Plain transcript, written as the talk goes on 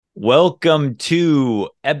Welcome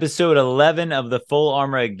to episode 11 of the Full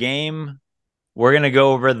Armor Game. We're going to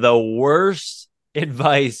go over the worst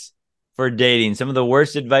advice for dating. Some of the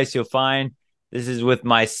worst advice you'll find. This is with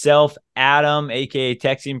myself, Adam, aka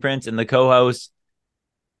Texting Prince, and the co-host,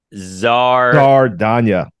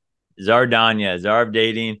 Zardanya. Czar of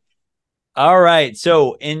Dating. All right.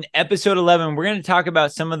 So in episode 11, we're going to talk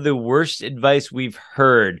about some of the worst advice we've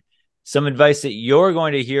heard. Some advice that you're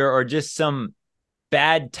going to hear, or just some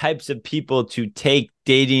bad types of people to take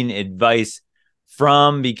dating advice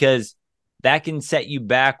from, because that can set you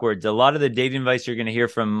backwards. A lot of the dating advice you're going to hear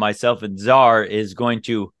from myself and Czar is going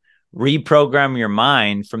to reprogram your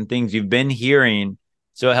mind from things you've been hearing.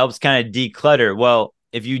 So it helps kind of declutter. Well,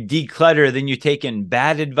 if you declutter, then you take in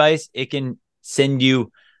bad advice, it can send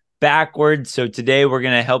you backwards. So today we're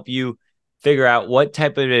going to help you figure out what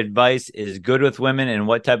type of advice is good with women and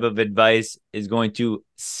what type of advice is going to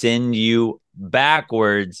send you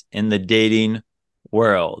backwards in the dating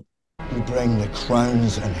world. You bring the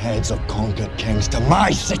crowns and heads of conquered kings to my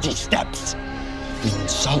city steps. You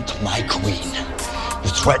insult my queen. You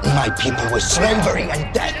threaten my people with slavery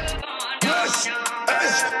and death. This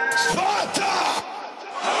is Sparta!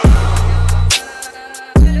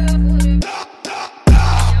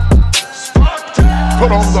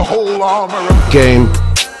 Put on the whole armor of Game.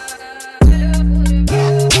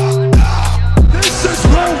 This is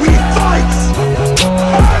where we fight!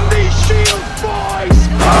 And these shield boys!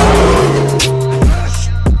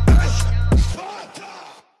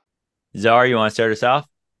 Czar, you want to start us off?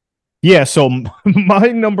 Yeah, so my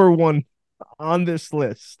number one on this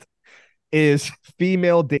list is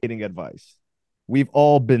female dating advice. We've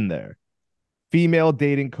all been there. Female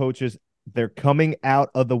dating coaches, they're coming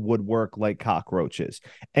out of the woodwork like cockroaches.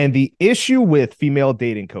 And the issue with female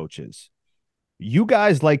dating coaches, you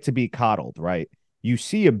guys like to be coddled, right? You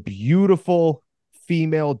see a beautiful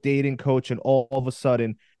female dating coach and all of a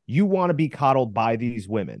sudden you want to be coddled by these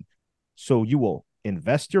women. So you will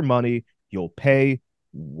invest your money, you'll pay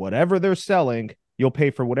whatever they're selling, you'll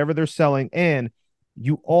pay for whatever they're selling, and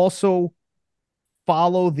you also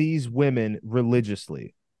follow these women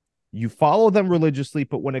religiously. You follow them religiously,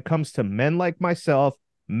 but when it comes to men like myself,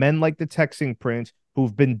 men like the Texting Prince,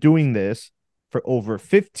 who've been doing this for over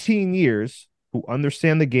 15 years, who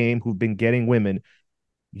understand the game, who've been getting women,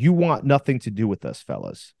 you want nothing to do with us,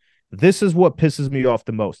 fellas. This is what pisses me off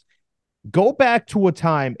the most. Go back to a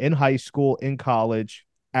time in high school, in college,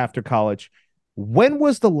 after college. When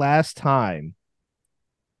was the last time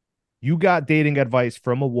you got dating advice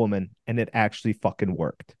from a woman and it actually fucking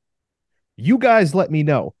worked? You guys let me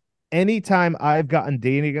know. Anytime I've gotten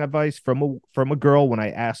dating advice from a girl, when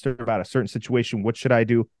I asked her about a certain situation, what should I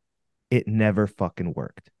do? It never fucking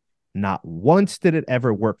worked. Not once did it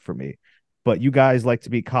ever work for me. But you guys like to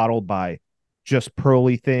be coddled by just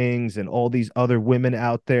pearly things and all these other women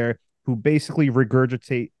out there who basically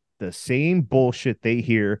regurgitate the same bullshit they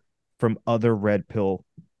hear from other red pill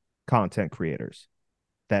content creators.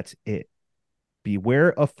 That's it.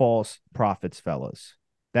 Beware of false prophets, fellas.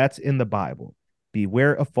 That's in the Bible.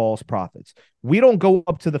 Beware of false prophets. We don't go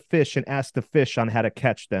up to the fish and ask the fish on how to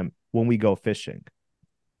catch them when we go fishing.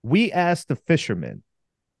 We ask the fishermen,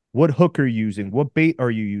 what hook are you using? What bait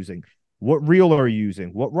are you using? What reel are you using?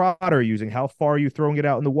 What rod are you using? How far are you throwing it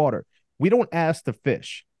out in the water? We don't ask the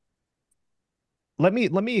fish. Let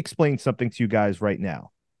me explain something to you guys right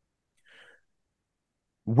now.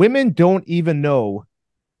 Women don't even know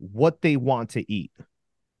what they want to eat.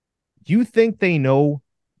 You think they know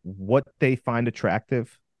what they find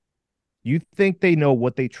attractive? You think they know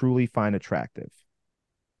what they truly find attractive?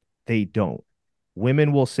 They don't.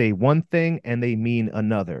 Women will say one thing and they mean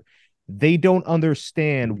another. They don't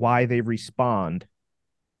understand why they respond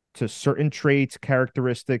to certain traits,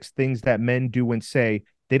 characteristics, things that men do and say.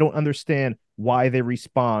 They don't understand why they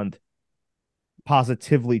respond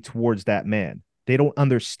positively towards that man. They don't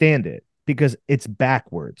understand it because it's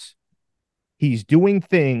backwards. He's doing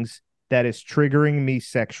things that is triggering me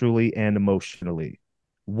sexually and emotionally.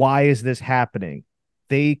 Why is this happening?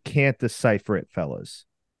 They can't decipher it, fellas.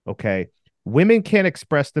 Okay? Women can't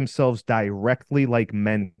express themselves directly like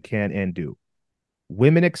men can and do.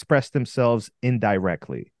 Women express themselves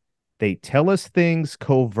indirectly. They tell us things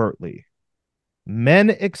covertly. Men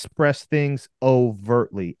express things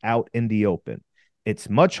overtly, out in the open. It's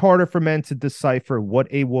much harder for men to decipher what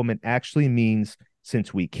a woman actually means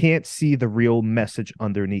since we can't see the real message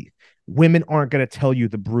underneath. Women aren't going to tell you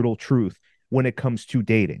the brutal truth when it comes to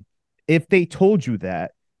dating. If they told you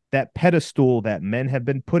that, that pedestal that men have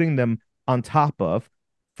been putting them on top of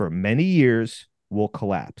for many years will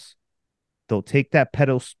collapse. They'll take that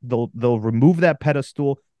pedestal, they'll remove that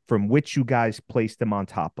pedestal from which you guys place them on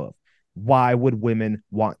top of. Why would women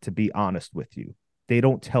want to be honest with you? They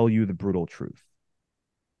don't tell you the brutal truth.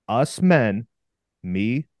 Us men,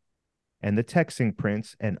 me and the Texting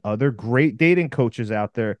Prince and other great dating coaches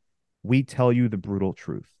out there, we tell you the brutal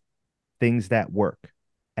truth. Things that work.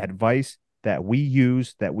 Advice that we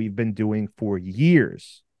use, that we've been doing for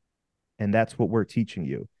years. And that's what we're teaching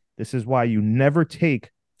you. This is why you never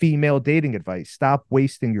take female dating advice. Stop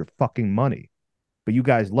wasting your fucking money. But you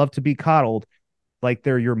guys love to be coddled like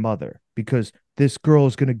they're your mother because this girl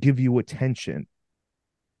is going to give you attention.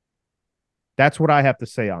 That's what I have to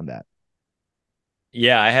say on that.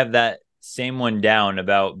 Yeah, I have that same one down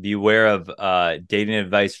about beware of dating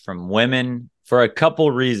advice from women for a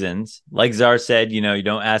couple reasons. Like Czar said, you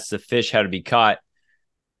don't ask the fish how to be caught.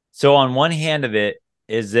 So on one hand of it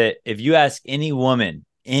is that if you ask any woman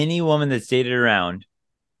that's dated around,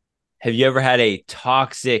 have you ever had a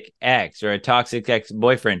toxic ex or a toxic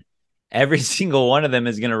ex-boyfriend? Every single one of them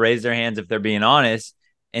is going to raise their hands if they're being honest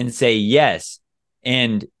and say yes.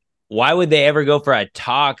 And why would they ever go for a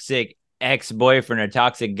toxic ex-boyfriend or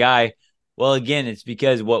toxic guy? Well, again, it's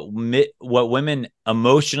because what women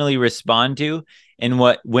emotionally respond to and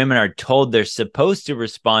what women are told they're supposed to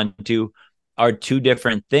respond to are two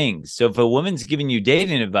different things. So if a woman's giving you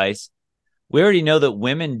dating advice, we already know that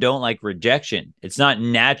women don't like rejection. It's not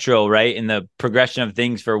natural, right, in the progression of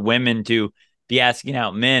things for women to be asking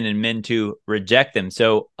out men and men to reject them.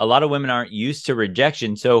 So a lot of women aren't used to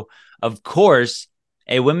rejection. So, of course,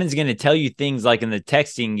 a woman's going to tell you things like in the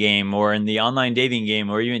texting game or in the online dating game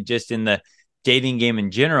or even just in the dating game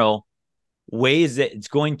in general, ways that it's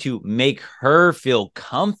going to make her feel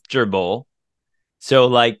comfortable. So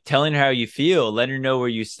like telling her how you feel, letting her know where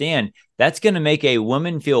you stand, that's going to make a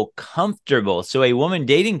woman feel comfortable. So a woman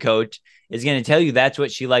dating coach is going to tell you that's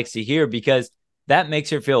what she likes to hear because that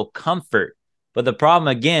makes her feel comfort. But the problem,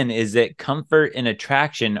 again, is that comfort and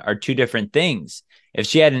attraction are two different things. If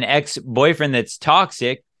she had an ex-boyfriend that's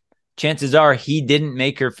toxic, chances are he didn't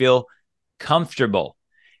make her feel comfortable.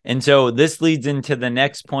 And so this leads into the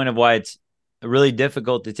next point of why it's really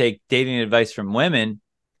difficult to take dating advice from women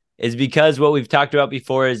is because what we've talked about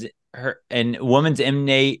before is a woman's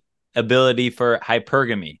innate ability for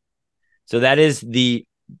hypergamy. So that is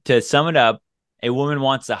to sum it up, a woman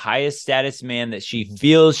wants the highest status man that she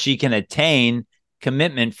feels she can attain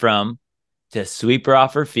commitment from to sweep her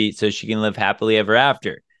off her feet so she can live happily ever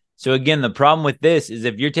after. So again, the problem with this is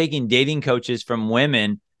if you're taking dating coaches from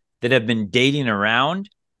women that have been dating around,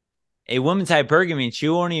 a woman's hypergamy, and she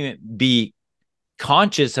won't even be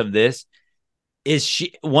conscious of this, is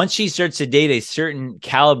once she starts to date a certain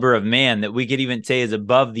caliber of man that we could even say is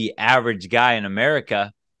above the average guy in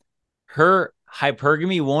America, her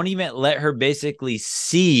hypergamy won't even let her basically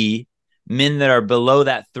see men that are below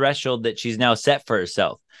that threshold that she's now set for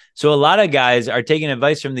herself. So a lot of guys are taking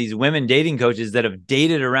advice from these women dating coaches that have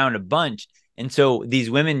dated around a bunch. And so these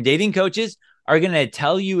women dating coaches are going to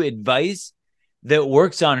tell you advice that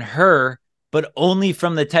works on her, but only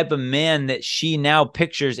from the type of man that she now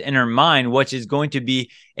pictures in her mind, which is going to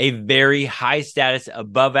be a very high status,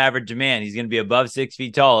 above average man. He's going to be above 6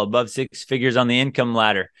 feet tall, above six figures on the income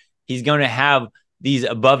ladder. He's going to have these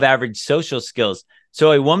above average social skills.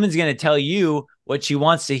 So a woman's going to tell you what she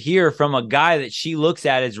wants to hear from a guy that she looks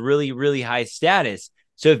at as really, really high status.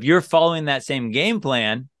 So if you're following that same game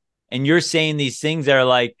plan and you're saying these things that are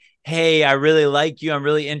like, hey, I really like you, I'm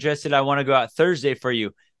really interested, I want to go out Thursday for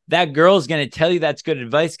you, that girl's going to tell you that's good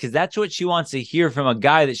advice because that's what she wants to hear from a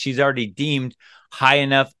guy that she's already deemed high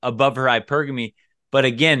enough above her hypergamy. But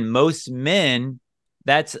again, most men,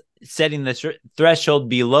 that's setting the threshold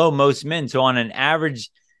below most men. So on an average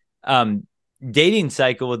dating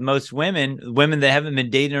cycle with most women that haven't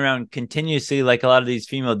been dating around continuously like a lot of these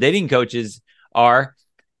female dating coaches are,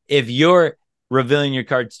 if you're revealing your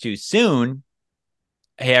cards too soon,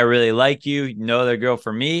 hey, I really like you, no other girl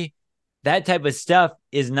for me, that type of stuff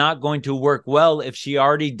is not going to work well if she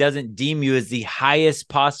already doesn't deem you as the highest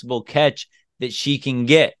possible catch that she can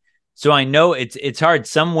get. So I know it's hard.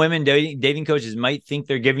 Some women dating coaches might think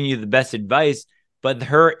they're giving you the best advice, but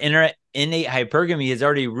her innate hypergamy has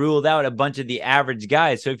already ruled out a bunch of the average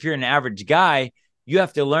guys. So if you're an average guy, you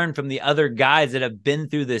have to learn from the other guys that have been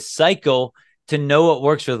through this cycle to know what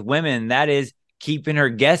works with women. That is keeping her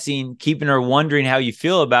guessing, keeping her wondering how you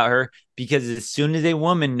feel about her, because as soon as a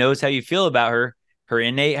woman knows how you feel about her, her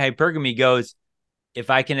innate hypergamy goes, if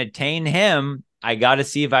I can attain him, I got to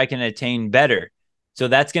see if I can attain better. So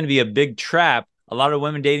that's going to be a big trap. A lot of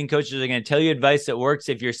women dating coaches are going to tell you advice that works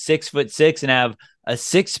if you're 6'6" and have a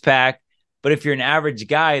six pack. But if you're an average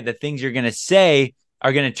guy, the things you're going to say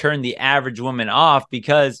are going to turn the average woman off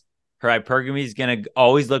because her hypergamy is going to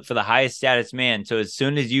always look for the highest status man. So as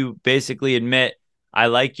soon as you basically admit, I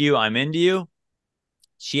like you, I'm into you,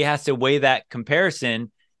 she has to weigh that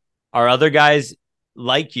comparison. Are other guys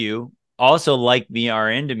like you also like me, are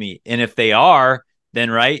into me? And if they are, then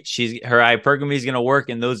right, her hypergamy is going to work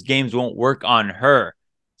and those games won't work on her.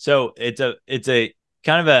 So it's a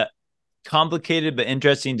kind of a complicated but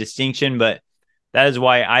interesting distinction. But that is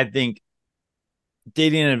why I think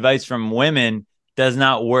dating advice from women does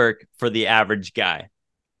not work for the average guy.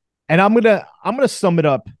 And I'm gonna sum it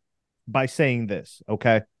up by saying this,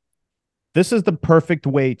 okay? This is the perfect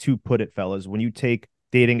way to put it, fellas, when you take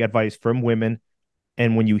dating advice from women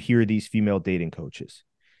and when you hear these female dating coaches.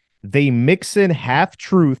 They mix in half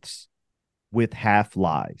truths with half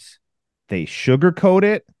lies. They sugarcoat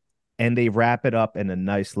it and they wrap it up in a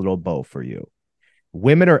nice little bow for you.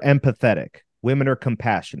 Women are empathetic. Women are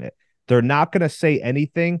compassionate. They're not going to say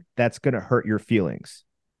anything that's going to hurt your feelings.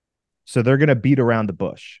 So they're going to beat around the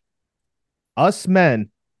bush. Us men,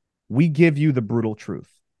 we give you the brutal truth,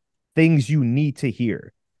 things you need to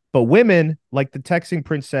hear. But women, like the texting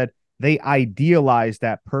prince said, they idealize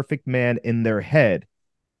that perfect man in their head.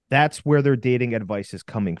 That's where their dating advice is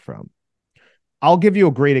coming from. I'll give you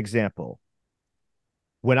a great example.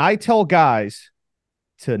 When I tell guys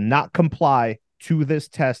to not comply to this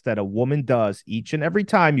test that a woman does each and every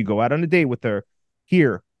time you go out on a date with her,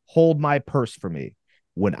 here, hold my purse for me.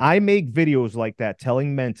 When I make videos like that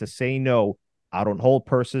telling men to say no, I don't hold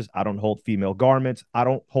purses, I don't hold female garments, I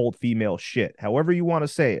don't hold female shit, however you want to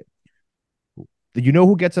say it. You know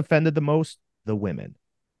who gets offended the most? The women.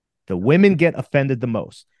 The women get offended the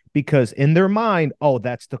most because in their mind, oh,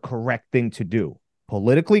 that's the correct thing to do.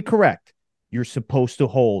 Politically correct. You're supposed to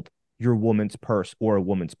hold your woman's purse or a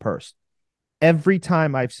woman's purse. Every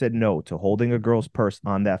time I've said no to holding a girl's purse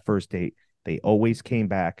on that first date, they always came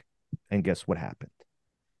back, and guess what happened?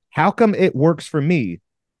 How come it works for me,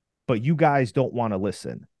 but you guys don't want to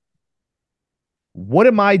listen? What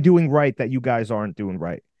am I doing right that you guys aren't doing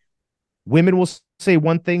right? Women will say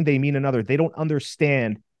one thing, they mean another. They don't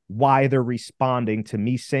understand why they're responding to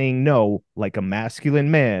me saying no like a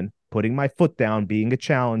masculine man, putting my foot down, being a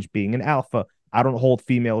challenge, being an alpha. I don't hold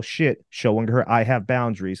female shit, showing her I have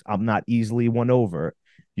boundaries. I'm not easily won over.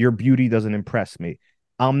 Your beauty doesn't impress me.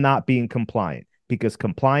 I'm not being compliant because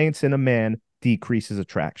compliance in a man decreases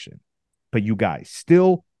attraction. But you guys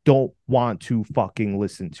still don't want to fucking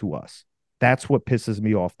listen to us. That's what pisses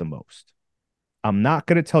me off the most. I'm not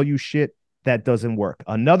going to tell you shit that doesn't work.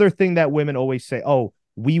 Another thing that women always say, oh,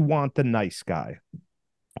 we want the nice guy.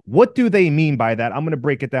 What do they mean by that? I'm going to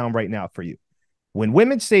break it down right now for you. When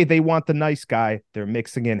women say they want the nice guy, they're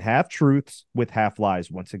mixing in half truths with half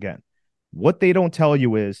lies once again. What they don't tell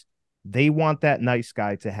you is they want that nice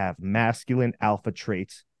guy to have masculine alpha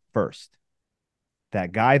traits first.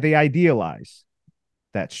 That guy they idealize,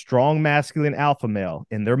 that strong masculine alpha male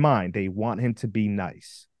in their mind, they want him to be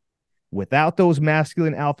nice. Without those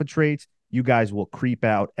masculine alpha traits, you guys will creep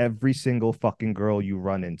out every single fucking girl you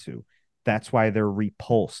run into. That's why they're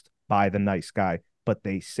repulsed by the nice guy, but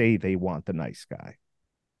they say they want the nice guy.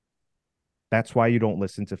 That's why you don't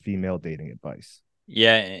listen to female dating advice.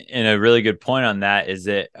 Yeah, and a really good point on that is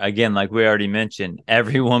that, again, like we already mentioned,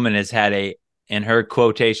 every woman has had a, in her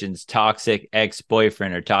quotations, toxic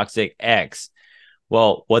ex-boyfriend or toxic ex.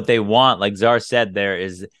 Well, what they want, like Czar said there,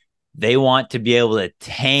 is they want to be able to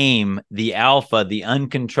tame the alpha, the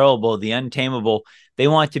uncontrollable, the untamable. They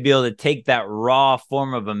want to be able to take that raw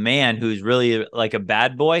form of a man who's really like a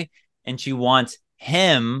bad boy, and she wants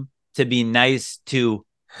him to be nice to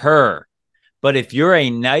her. But if you're a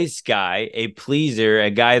nice guy, a pleaser, a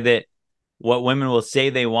guy that what women will say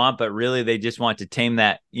they want, but really they just want to tame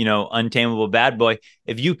that, untamable bad boy.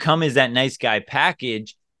 If you come as that nice guy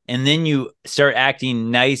package and then you start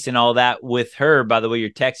acting nice and all that with her, by the way, you're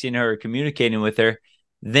texting her or communicating with her,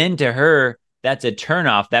 then to her, that's a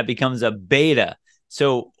turnoff. That becomes a beta.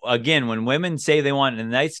 So again, when women say they want a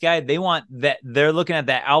nice guy, they want that. They're looking at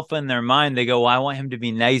that alpha in their mind. They go, well, I want him to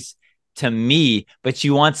be nice to me, but she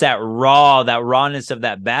wants that rawness of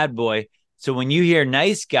that bad boy. So when you hear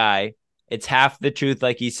nice guy, it's half the truth.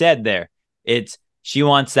 Like he said there, she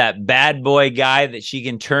wants that bad boy guy that she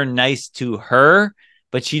can turn nice to her,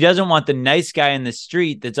 but she doesn't want the nice guy in the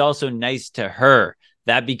street that's also nice to her.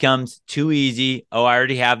 That becomes too easy. Oh, I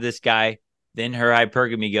already have this guy. Then her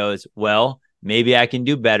hypergamy goes, well, maybe I can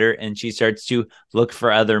do better. And she starts to look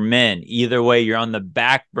for other men. Either way, you're on the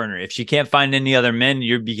back burner. If she can't find any other men,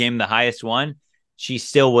 you became the highest one. She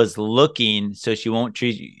still was looking, so she won't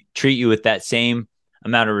treat you with that same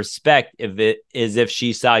amount of respect if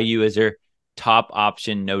she saw you as her top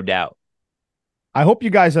option, no doubt. I hope you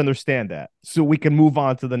guys understand that so we can move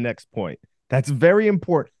on to the next point. That's very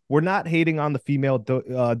important. We're not hating on the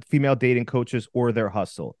female dating coaches or their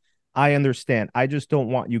hustle. I understand. I just don't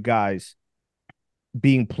want you guys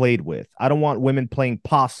being played with. I don't want women playing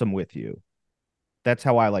possum with you. That's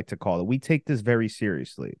how I like to call it. We take this very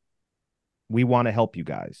seriously. We want to help you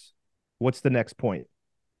guys. What's the next point?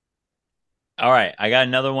 All right, I got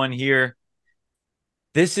another one here.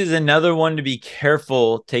 This is another one to be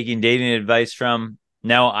careful taking dating advice from.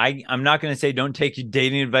 Now, I'm not going to say don't take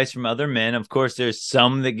dating advice from other men. Of course, there's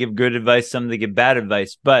some that give good advice, some that give bad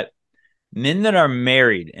advice, but men that are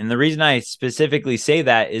married, and the reason I specifically say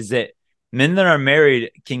that is that men that are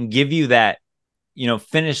married can give you that,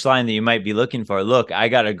 finish line that you might be looking for. Look, I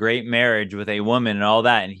got a great marriage with a woman and all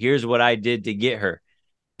that, and here's what I did to get her.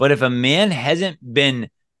 But if a man hasn't been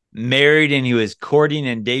married and he was courting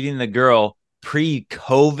and dating the girl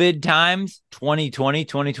pre-COVID times, 2020,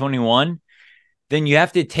 2021, then you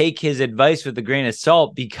have to take his advice with a grain of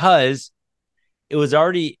salt, because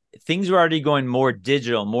things were already going more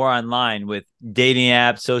digital, more online with dating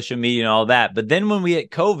apps, social media, and all that. But then when we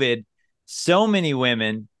hit COVID, so many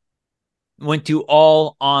women went to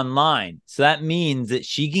all online. So that means that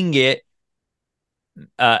she can get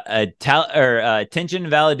attention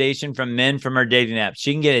and validation from men from her dating apps.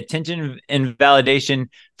 She can get attention and validation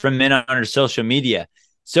from men on her social media.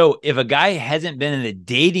 So if a guy hasn't been in the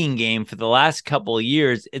dating game for the last couple of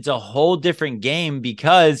years, it's a whole different game,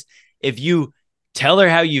 because if you tell her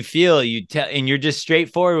how you feel, and you're just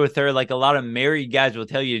straightforward with her, like a lot of married guys will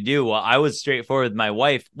tell you to do. Well, I was straightforward with my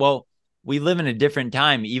wife. Well, we live in a different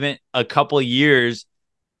time, even a couple of years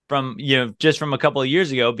from, just from a couple of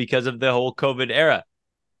years ago, because of the whole COVID era.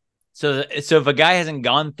 So if a guy hasn't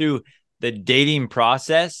gone through the dating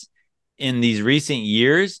process in these recent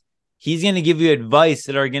years, he's going to give you advice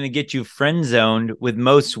that are going to get you friend zoned with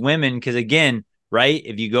most women. Because again, right,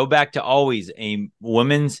 if you go back to always a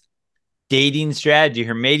woman's dating strategy,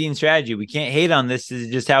 her mating strategy, we can't hate on this. This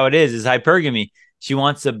is just how it is hypergamy. She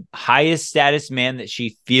wants the highest status man that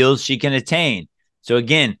she feels she can attain. So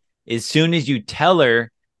again, as soon as you tell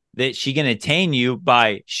her that she can attain you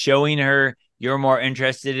by showing her you're more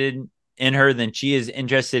interested in her than she is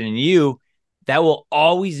interested in you, that will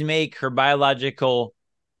always make her biological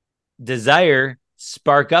desire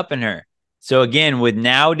spark up in her. So again, with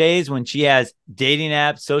nowadays, when she has dating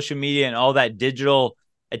apps, social media, and all that digital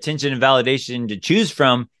attention and validation to choose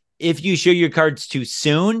from, if you show your cards too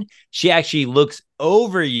soon, she actually looks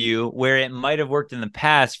over you, where it might have worked in the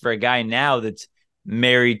past for a guy now that's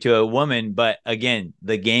married to a woman. But again,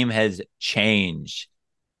 the game has changed.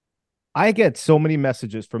 I get so many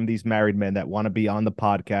messages from these married men that want to be on the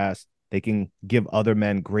podcast. They can give other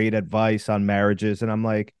men great advice on marriages. And I'm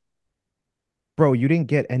like, bro, you didn't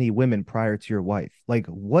get any women prior to your wife. Like,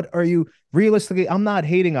 what are you realistically? I'm not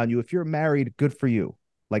hating on you. If you're married, good for you.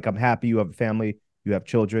 Like, I'm happy you have a family, you have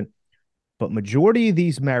children. But majority of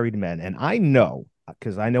these married men, and I know,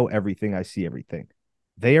 because I know everything, I see everything,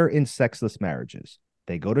 they are in sexless marriages.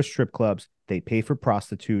 They go to strip clubs, they pay for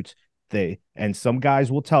prostitutes, and some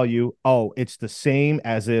guys will tell you, oh, it's the same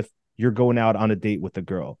as if you're going out on a date with a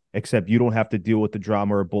girl, except you don't have to deal with the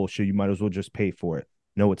drama or bullshit. You might as well just pay for it.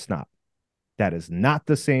 No, it's not. That is not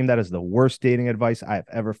the same. That is the worst dating advice I have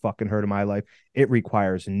ever fucking heard in my life. It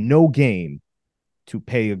requires no game to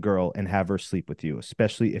pay a girl and have her sleep with you,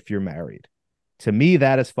 especially if you're married. To me,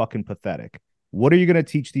 that is fucking pathetic. What are you going to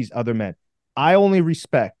teach these other men? I only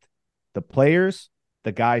respect the players,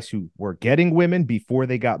 the guys who were getting women before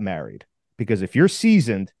they got married. Because if you're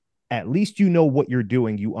seasoned, at least you know what you're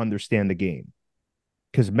doing. You understand the game.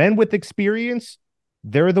 Because men with experience,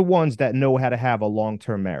 they're the ones that know how to have a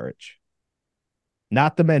long-term marriage.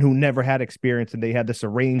 Not the men who never had experience and they had this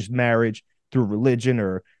arranged marriage through religion,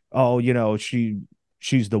 or, oh,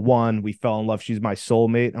 she's the one, we fell in love, she's my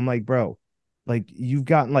soulmate. I'm like, bro, like, you've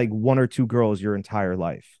gotten like one or two girls your entire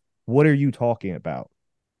life. What are you talking about?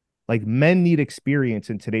 Like, men need experience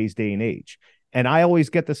in today's day and age. And I always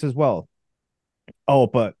get this as well. Oh,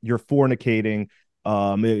 but you're fornicating.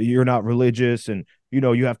 You're not religious, and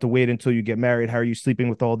you have to wait until you get married. How are you sleeping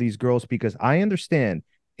with all these girls? Because I understand,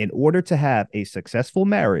 in order to have a successful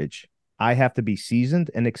marriage, I have to be seasoned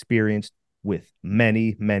and experienced with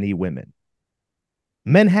many, many women.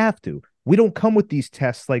 Men have to. We don't come with these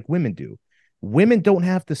tests like women do. Women don't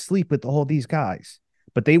have to sleep with all these guys,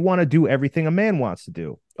 but they want to do everything a man wants to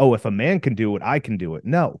do. Oh, if a man can do it, I can do it.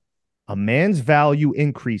 No, a man's value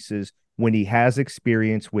increases when he has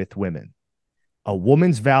experience with women. A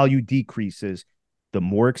woman's value decreases the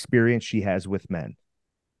more experience she has with men.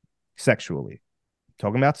 Sexually.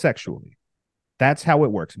 Talking about sexually. That's how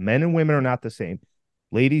it works. Men and women are not the same.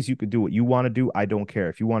 Ladies, you could do what you want to do. I don't care.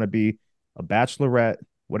 If you want to be a bachelorette,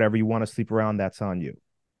 whatever you want to sleep around, that's on you.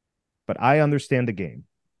 But I understand the game.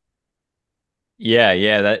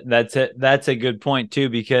 Yeah, that's a good point too,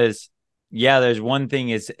 because there's one thing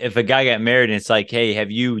is if a guy got married and it's like, hey, have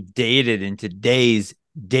you dated in today's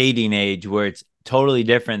dating age where it's totally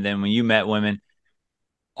different than when you met women?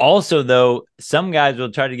 Also, though, some guys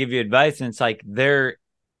will try to give you advice and it's like their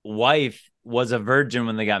wife was a virgin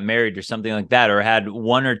when they got married or something like that, or had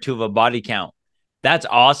one or two of a body count. That's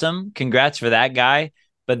awesome. Congrats for that guy.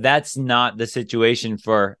 But that's not the situation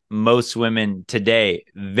for most women today.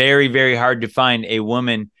 Very, very hard to find a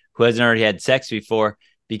woman who hasn't already had sex before,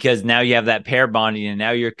 because now you have that pair bonding and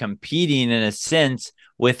now you're competing in a sense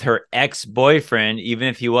with her ex-boyfriend, even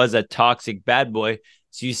if he was a toxic bad boy.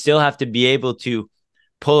 So you still have to be able to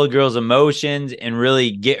pull a girl's emotions and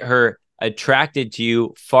really get her attracted to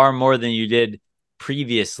you far more than you did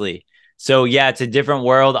previously. So yeah, it's a different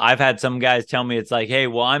world. I've had some guys tell me it's like, hey,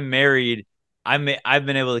 well, I'm married. I've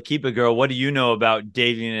been able to keep a girl. What do you know about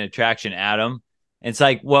dating and attraction, Adam? And it's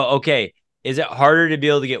like, well, okay, is it harder to be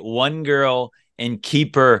able to get one girl and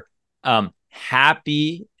keep her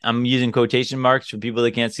happy? I'm using quotation marks for people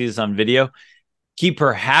that can't see this on video. Keep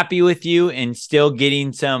her happy with you and still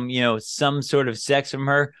getting some sort of sex from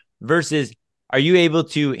her, versus are you able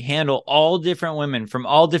to handle all different women from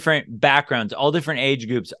all different backgrounds, all different age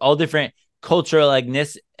groups, all different cultural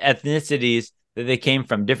ethnicities that they came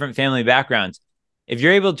from, different family backgrounds? If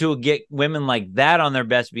you're able to get women like that on their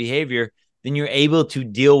best behavior, then you're able to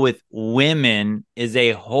deal with women as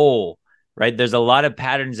a whole, right? There's a lot of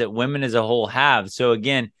patterns that women as a whole have. So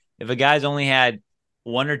again, if a guy's only had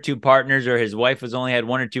one or two partners, or his wife has only had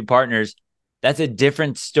one or two partners, that's a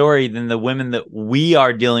different story than the women that we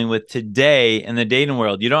are dealing with today in the dating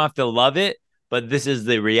world. You don't have to love it, but this is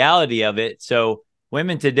the reality of it. So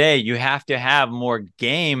women today, you have to have more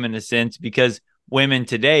game in a sense, because women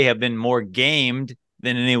today have been more gamed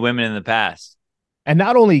than any women in the past. And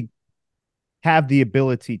not only have the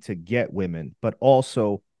ability to get women, but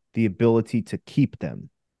also the ability to keep them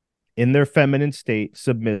in their feminine state,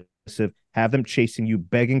 submissive, have them chasing you,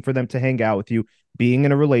 begging for them to hang out with you, being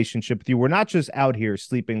in a relationship with you. We're not just out here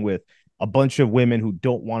sleeping with a bunch of women who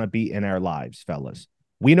don't want to be in our lives, fellas.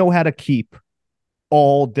 We know how to keep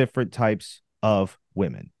all different types of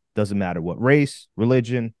women. Doesn't matter what race,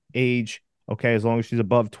 religion, age. Okay, as long as she's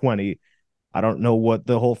above 20. I don't know what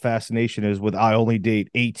the whole fascination is with I only date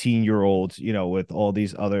 18-year-olds, with all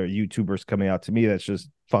these other YouTubers coming out. To me, that's just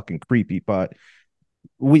fucking creepy. But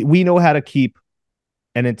we know how to keep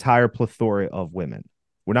an entire plethora of women.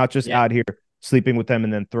 We're not just out here sleeping with them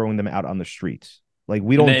and then throwing them out on the streets. Like,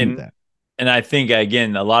 we don't do that. And I think,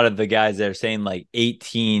 again, a lot of the guys that are saying like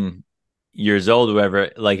 18 years old, or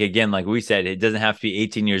whatever, like, again, like we said, it doesn't have to be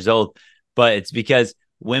 18 years old, but it's because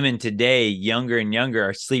women today, younger and younger,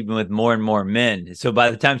 are sleeping with more and more men. So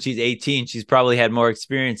by the time she's 18, she's probably had more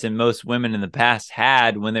experience than most women in the past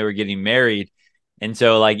had when they were getting married. And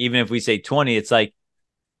so, like, even if we say 20, it's like,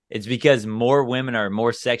 it's because more women are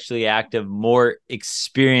more sexually active, more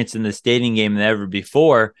experienced in this dating game than ever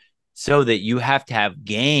before, so that you have to have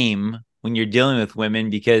game when you're dealing with women,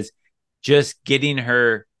 because just getting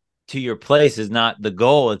her to your place is not the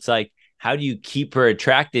goal. It's like, how do you keep her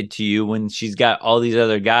attracted to you when she's got all these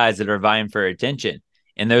other guys that are vying for her attention?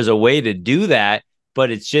 And there's a way to do that,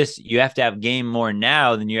 but it's just, you have to have game more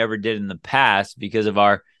now than you ever did in the past because of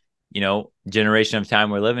our, generation of time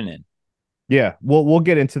we're living in. Yeah, we'll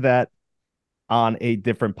get into that on a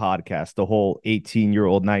different podcast, the whole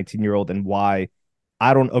 18-year-old, 19-year-old, and why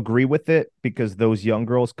I don't agree with it, because those young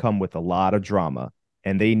girls come with a lot of drama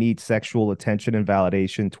and they need sexual attention and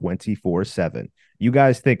validation 24/7. You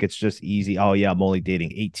guys think it's just easy. Oh, yeah, I'm only dating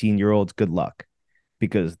 18-year-olds. Good luck.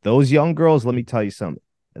 Because those young girls, let me tell you something,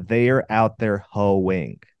 they are out there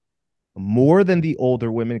hoeing more than the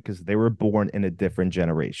older women because they were born in a different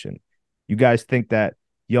generation. You guys think that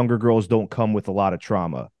younger girls don't come with a lot of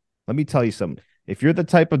trauma. Let me tell you something. If you're the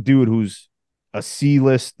type of dude who's a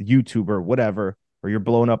C-list YouTuber, whatever, or you're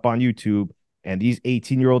blowing up on YouTube and these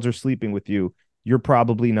 18-year-olds are sleeping with you, you're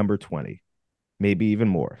probably number 20, maybe even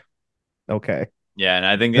more. Okay. Yeah, and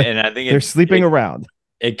I think they're sleeping around.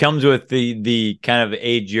 It comes with the kind of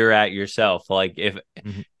age you're at yourself. Like, if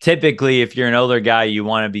typically if you're an older guy, you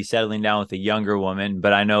want to be settling down with a younger woman,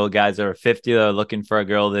 but I know guys that are 50 that are looking for a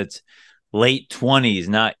girl that's late 20s,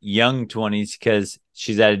 not young 20s, because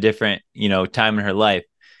she's at a different, time in her life.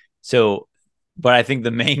 So, but I think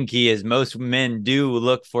the main key is most men do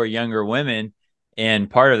look for younger women. And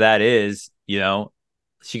part of that is,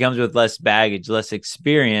 she comes with less baggage, less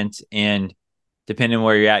experience. And depending on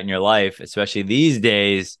where you're at in your life, especially these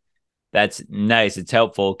days, that's nice. It's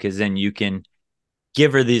helpful because then you can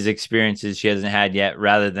give her these experiences she hasn't had yet,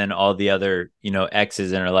 rather than all the other,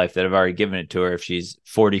 exes in her life that have already given it to her if she's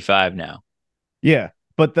 45 now. Yeah.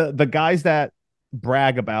 But the guys that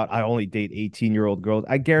brag about I only date 18-year-old girls,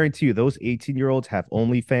 I guarantee you those 18-year-olds have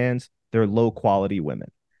OnlyFans. They're low quality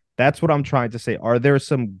women. That's what I'm trying to say. Are there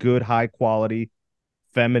some good, high quality,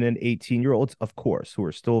 feminine 18-year-olds? Of course, who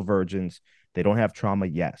are still virgins. They don't have trauma,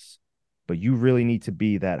 yes. But you really need to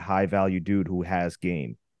be that high value dude who has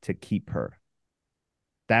game to keep her.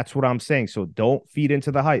 That's what I'm saying. So don't feed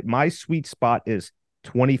into the hype. My sweet spot is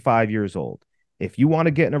 25 years old. If you want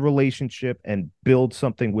to get in a relationship and build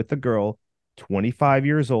something with a girl, 25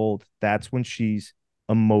 years old, that's when she's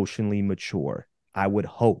emotionally mature. I would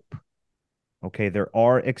hope. Okay, there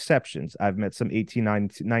are exceptions. I've met some 18,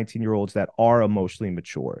 19-year-olds that are emotionally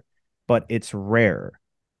mature, but it's rare.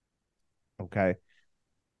 Okay.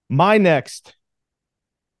 My next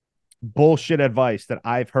bullshit advice that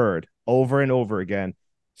I've heard over and over again,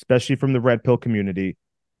 especially from the red pill community: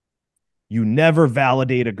 you never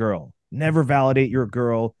validate a girl. Never validate your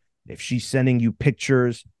girl. If she's sending you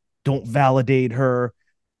pictures, don't validate her.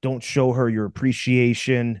 Don't show her your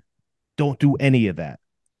appreciation. Don't do any of that.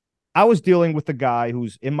 I was dealing with a guy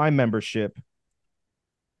who's in my membership,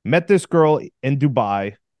 met this girl in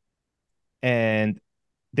Dubai, and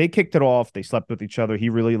they kicked it off. They slept with each other. He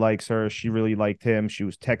really likes her. She really liked him. She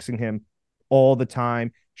was texting him all the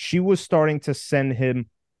time. She was starting to send him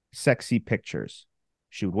sexy pictures.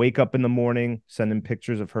 She would wake up in the morning, send him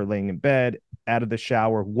pictures of her laying in bed, out of the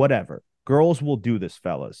shower, whatever. Girls will do this,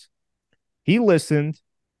 fellas. He listened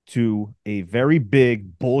to a very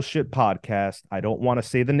big bullshit podcast. I don't want to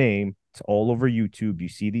say the name. It's all over YouTube. You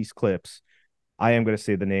see these clips. I am going to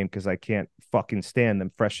say the name because I can't fucking stand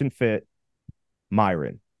them. Fresh and Fit,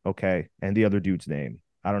 Myron, okay? And the other dude's name.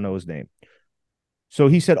 I don't know his name. So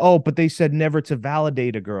he said, oh, but they said never to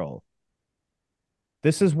validate a girl.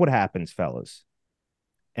 This is what happens, fellas.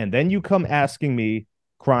 And then you come asking me,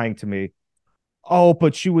 crying to me, oh,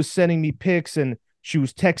 but she was sending me pics and she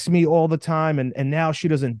was texting me all the time, and now she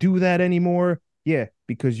doesn't do that anymore. Yeah,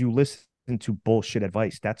 because you listen to bullshit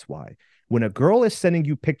advice. That's why. When a girl is sending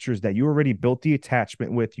you pictures that you already built the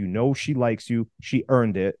attachment with, you know she likes you, she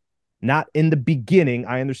earned it. Not in the beginning.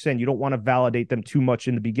 I understand you don't want to validate them too much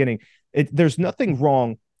in the beginning. There's nothing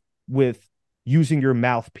wrong with using your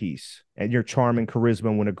mouthpiece and your charm and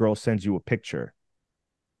charisma when a girl sends you a picture.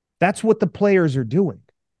 That's what the players are doing.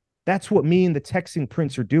 That's what me and the texting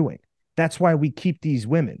prince are doing. That's why we keep these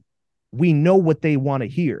women. We know what they want to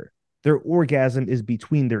hear. Their orgasm is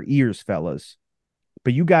between their ears, fellas.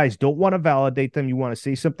 But you guys don't want to validate them. You want to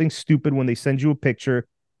say something stupid when they send you a picture.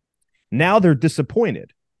 Now they're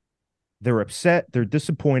disappointed. They're upset. They're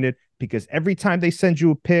disappointed because every time they send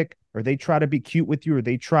you a pic or they try to be cute with you or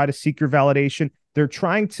they try to seek your validation, they're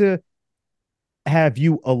trying to have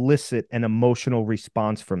you elicit an emotional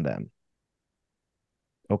response from them.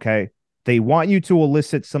 Okay? They want you to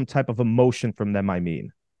elicit some type of emotion from them, I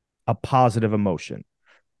mean, a positive emotion.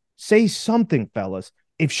 Say something, fellas.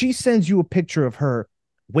 If she sends you a picture of her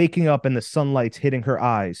waking up and the sunlight's hitting her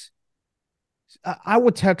eyes, I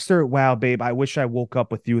would text her, wow, babe, I wish I woke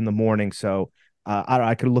up with you in the morning so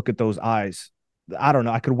I could look at those eyes. I don't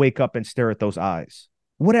know. I could wake up and stare at those eyes.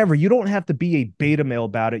 Whatever. You don't have to be a beta male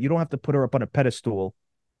about it. You don't have to put her up on a pedestal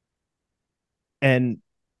and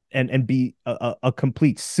be a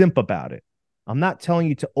complete simp about it. I'm not telling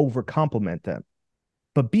you to over compliment them,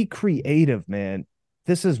 but be creative, man.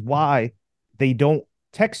 This is why they don't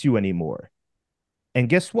text you anymore. And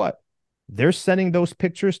guess what? They're sending those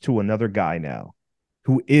pictures to another guy now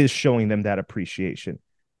who is showing them that appreciation.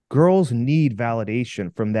 Girls need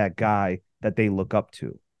validation from that guy that they look up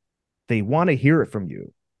to. They want to hear it from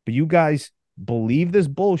you. But you guys believe this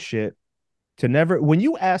bullshit to never. When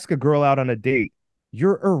you ask a girl out on a date,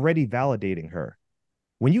 you're already validating her.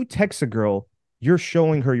 When you text a girl, you're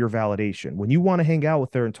showing her your validation. When you want to hang out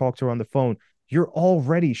with her and talk to her on the phone, you're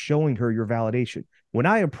already showing her your validation. When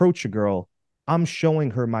I approach a girl, I'm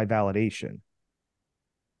showing her my validation.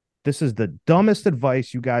 This is the dumbest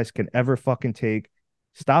advice you guys can ever fucking take.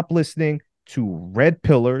 Stop listening to red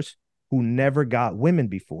pillars who never got women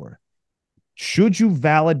before. Should you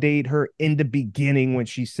validate her in the beginning when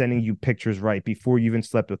she's sending you pictures right before you even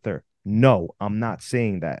slept with her? No, I'm not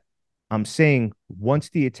saying that. I'm saying once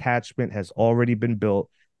the attachment has already been built,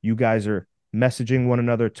 you guys are messaging one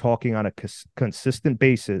another, talking on a consistent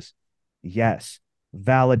basis. Yes,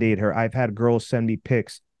 validate her. I've had girls send me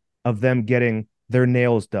pics of them getting their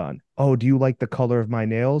nails done. Oh, do you like the color of my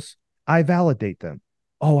nails? I validate them.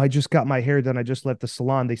 Oh, I just got my hair done. I just left the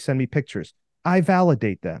salon. They send me pictures. I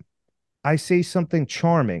validate them. I say something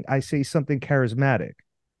charming. I say something charismatic.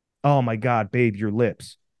 Oh my God, babe, your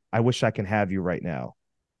lips. I wish I can have you right now.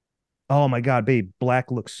 Oh my God, babe,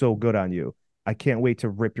 black looks so good on you. I can't wait to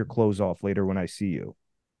rip your clothes off later when I see you.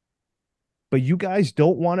 But you guys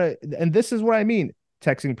don't want to, and this is what I mean,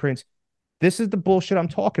 texting Prince. This is the bullshit I'm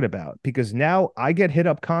talking about because now I get hit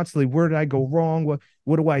up constantly. Where did I go wrong?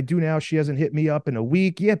 What do I do now? She hasn't hit me up in a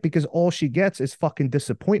week. Yeah, because all she gets is fucking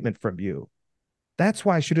disappointment from you. That's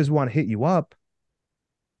why she doesn't want to hit you up,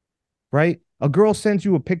 right? A girl sends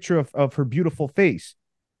you a picture of her beautiful face.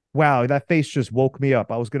 Wow, that face just woke me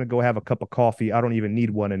up. I was going to go have a cup of coffee. I don't even need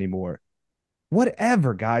one anymore.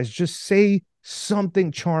 Whatever, guys. Just say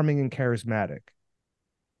something charming and charismatic.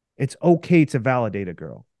 It's okay to validate a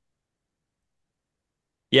girl.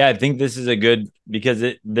 Yeah, I think this is a good because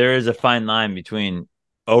there is a fine line between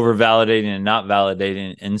over validating and not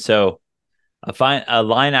validating. And so a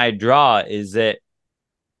line I draw is that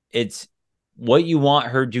it's what you want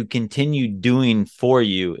her to continue doing for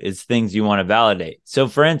you is things you want to validate. So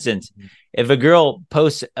for instance, if a girl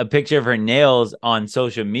posts a picture of her nails on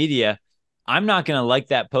social media, I'm not going to like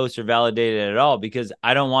that post or validate it at all because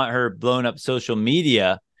I don't want her blowing up social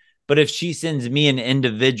media. But if she sends me an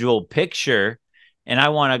individual picture and I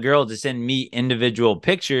want a girl to send me individual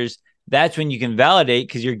pictures, that's when you can validate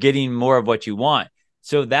because you're getting more of what you want.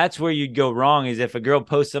 So that's where you'd go wrong is if a girl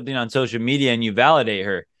posts something on social media and you validate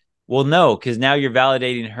her. Well, no, because now you're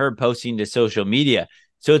validating her posting to social media.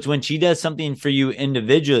 So it's when she does something for you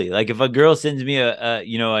individually. Like if a girl sends me a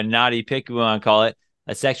naughty pic, we want to call it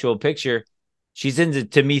a sexual picture, she sends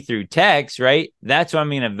it to me through text, right? That's what I'm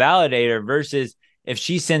going to validate her versus if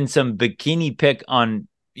she sends some bikini pic on,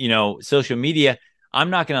 social media, I'm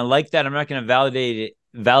not going to like that. I'm not going to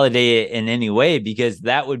validate it in any way because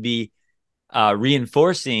that would be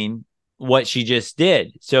reinforcing what she just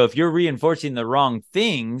did. So if you're reinforcing the wrong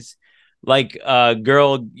things, like a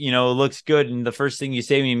girl, looks good, and the first thing you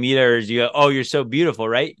say when you meet her is you go, "Oh, you're so beautiful,"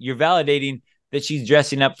 right? You're validating that she's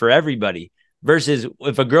dressing up for everybody. Versus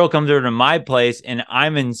if a girl comes over to my place and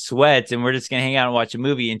I'm in sweats and we're just gonna hang out and watch a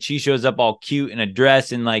movie, and she shows up all cute in a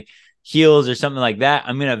dress and like heels or something like that,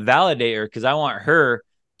 I'm gonna validate her because I want her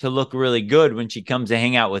to look really good when she comes to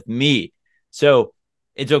hang out with me. So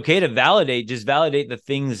it's okay to validate, just validate the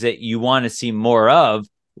things that you want to see more of,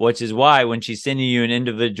 which is why when she's sending you an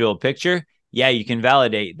individual picture, yeah, you can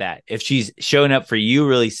validate that. If she's showing up for you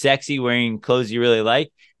really sexy, wearing clothes you really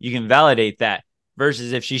like, you can validate that.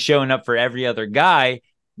 Versus if she's showing up for every other guy,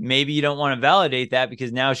 maybe you don't want to validate that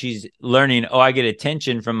because now she's learning, oh, I get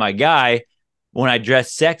attention from my guy when I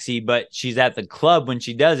dress sexy, but she's at the club when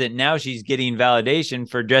she does it. Now she's getting validation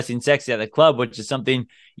for dressing sexy at the club, which is something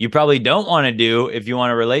you probably don't want to do if you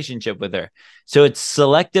want a relationship with her. So it's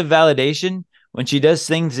selective validation. When she does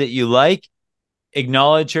things that you like,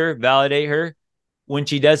 acknowledge her, validate her. When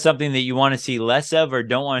she does something that you want to see less of or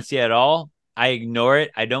don't want to see at all, I ignore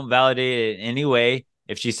it. I don't validate it in any way.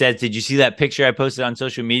 If she says, "Did you see that picture I posted on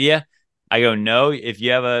social media?" I go, "No. If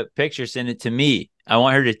you have a picture, send it to me." I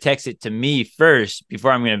want her to text it to me first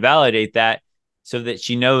before I'm going to validate that so that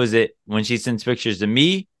she knows that when she sends pictures to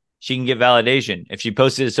me, she can get validation. If she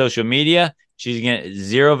posted to social media, she's going to get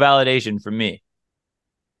zero validation from me.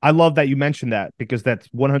 I love that you mentioned that because that's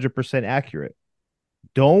 100% accurate.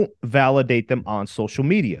 Don't validate them on social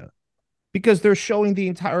media because they're showing the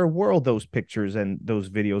entire world those pictures and those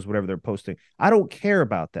videos, whatever they're posting. I don't care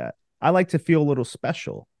about that. I like to feel a little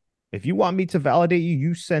special. If you want me to validate you,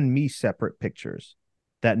 you send me separate pictures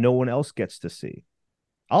that no one else gets to see.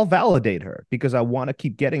 I'll validate her because I want to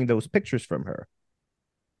keep getting those pictures from her.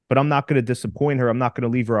 But I'm not going to disappoint her. I'm not going to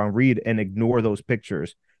leave her on read and ignore those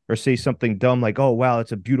pictures or say something dumb like, "Oh, wow,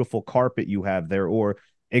 it's a beautiful carpet you have there," or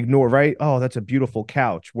ignore, right? "Oh, that's a beautiful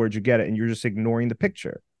couch. Where'd you get it?" And you're just ignoring the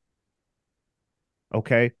picture.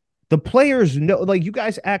 Okay. The players know, like, you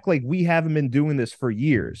guys act like we haven't been doing this for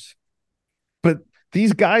years. But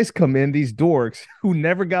these guys come in, these dorks who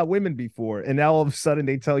never got women before, and now all of a sudden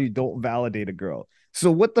they tell you don't validate a girl.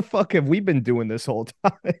 So what the fuck have we been doing this whole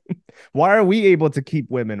time? Why are we able to keep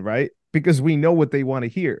women, right? Because we know what they want to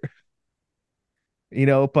hear.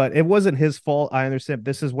 But it wasn't his fault. I understand.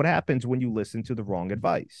 This is what happens when you listen to the wrong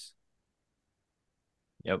advice.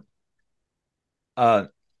 Yep. All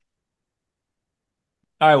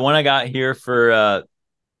right, one I got here for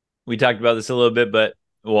we talked about this a little bit, but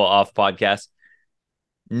off podcast.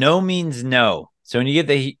 No means no. So when you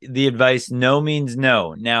get the advice, no means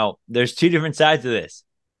no. Now, there's two different sides of this.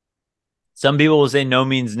 Some people will say no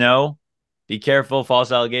means no. Be careful,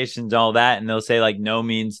 false allegations, all that. And they'll say like no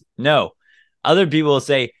means no. Other people will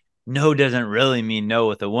say no doesn't really mean no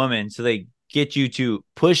with a woman. So they get you to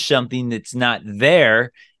push something that's not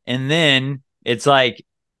there And then it's like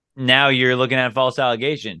now you're looking at a false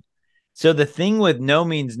allegation. So the thing with no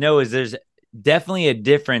means no is there's definitely a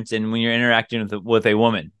difference in when you're interacting with a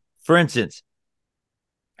woman. For instance,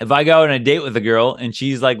 if I go on a date with a girl and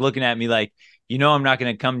she's like looking at me like, I'm not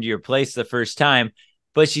going to come to your place the first time,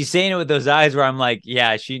 but she's saying it with those eyes where I'm like,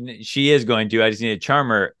 yeah, she is going to. I just need to charm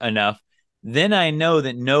her enough. Then I know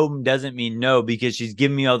that no doesn't mean no because she's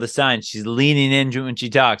giving me all the signs. She's leaning in when she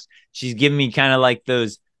talks. She's giving me kind of like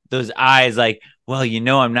those eyes, like, well,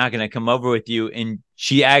 I'm not going to come over with you. And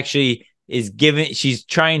she actually she's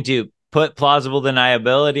trying to put plausible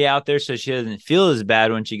deniability out there so she doesn't feel as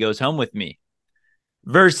bad when she goes home with me.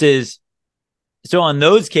 Versus, so on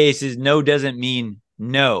those cases, no doesn't mean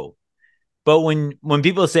no. But when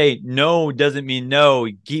people say no doesn't mean no,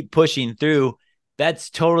 keep pushing through, that's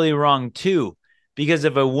totally wrong too. Because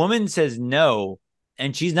if a woman says no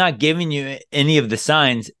and she's not giving you any of the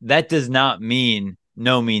signs, that does not mean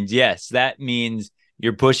no means yes. That means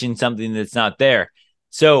you're pushing something that's not there.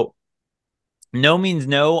 So no means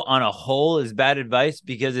no on a whole is bad advice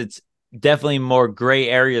because it's definitely more gray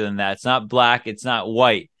area than that. It's not black, it's not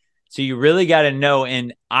white. So you really got to know.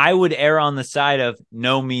 And I would err on the side of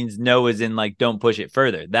no means no, as in like don't push it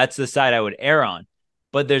further. That's the side I would err on.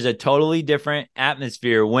 But there's a totally different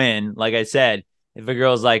atmosphere when, like I said, if a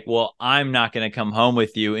girl's like, well, I'm not going to come home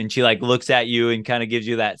with you, and she like looks at you and kind of gives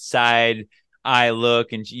you that side eye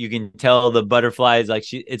look, and you can tell the butterflies, like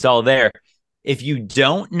it's all there. If you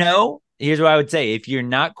don't know, here's what I would say. If you're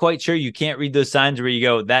not quite sure, you can't read those signs where you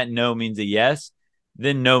go, that no means a yes,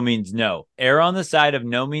 then no means no. Err on the side of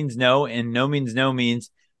no means no, and no means no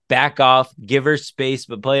means back off, give her space,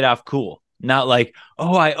 but play it off cool. Not like,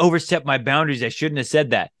 oh, I overstepped my boundaries. I shouldn't have said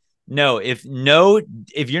that. No, if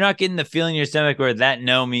you're not getting the feeling in your stomach where that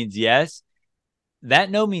no means yes, that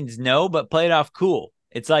no means no, but play it off cool.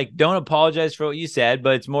 It's like, don't apologize for what you said,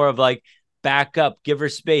 but it's more of like, back up, give her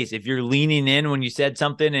space. If you're leaning in when you said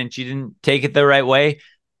something and she didn't take it the right way,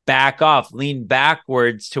 back off, lean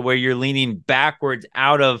backwards to where you're leaning backwards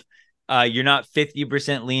out of, you're not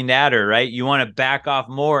 50% leaned at her, right? You want to back off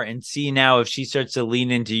more and see now if she starts to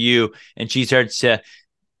lean into you and she starts to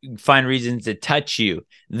find reasons to touch you,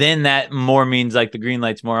 then that more means like the green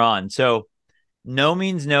light's more on. So no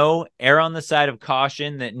means no, err on the side of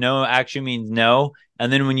caution that no actually means no.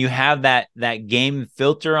 And then when you have that game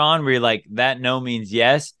filter on where you're like, that no means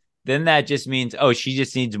yes, then that just means, oh, she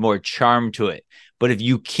just needs more charm to it. But if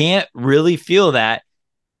you can't really feel that,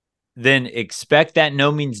 then expect that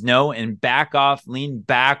no means no and back off, lean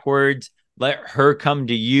backwards, let her come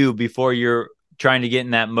to you before you're trying to get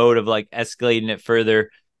in that mode of like escalating it further,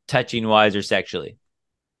 touching wise or sexually.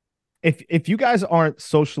 If you guys aren't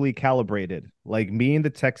socially calibrated, like me and the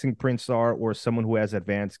texting prince are, or someone who has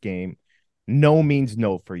advanced game, no means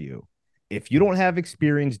no for you. If you don't have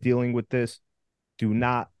experience dealing with this, do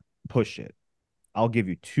not push it. I'll give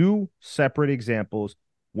you two separate examples.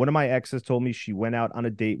 One of my exes told me she went out on a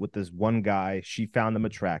date with this one guy. She found him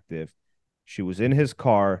attractive. She was in his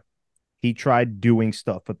car. He tried doing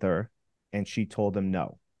stuff with her, and she told him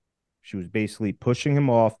no. She was basically pushing him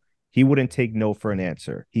off. He wouldn't take no for an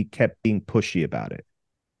answer. He kept being pushy about it.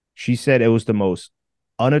 She said it was the most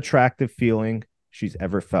unattractive feeling she's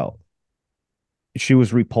ever felt. She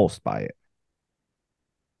was repulsed by it.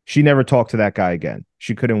 She never talked to that guy again.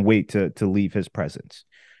 She couldn't wait to leave his presence.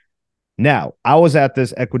 Now, I was at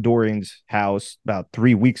this Ecuadorian's house about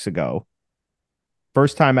 3 weeks ago.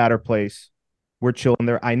 First time at her place. We're chilling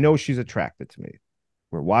there. I know she's attracted to me.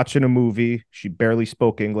 We're watching a movie. She barely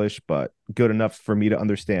spoke English, but good enough for me to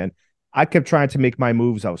understand. I kept trying to make my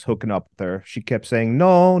moves. I was hooking up with her. She kept saying,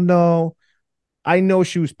 no, no. I know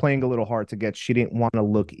she was playing a little hard to get. She didn't want to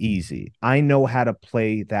look easy. I know how to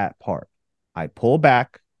play that part. I pull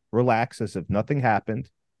back, relax as if nothing happened,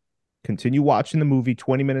 continue watching the movie.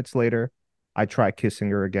 20 minutes later, I try kissing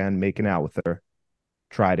her again, making out with her.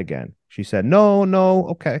 Tried again. She said, no, no.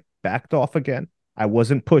 Okay. Backed off again. I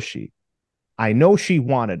wasn't pushy. I know she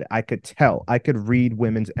wanted it. I could tell. I could read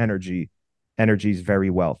women's energies very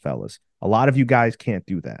well, fellas. A lot of you guys can't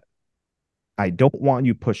do that. I don't want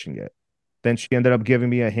you pushing it. Then she ended up giving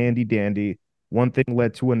me a handy dandy. One thing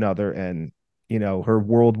led to another, and her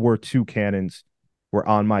World War II cannons were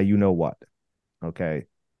on my you-know-what. Okay.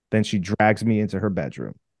 Then she drags me into her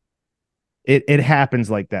bedroom. It happens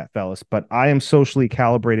like that, fellas. But I am socially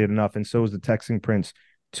calibrated enough, and so is the texting prince,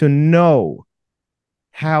 to know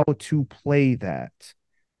how to play that.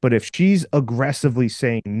 But if she's aggressively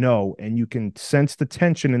saying no and you can sense the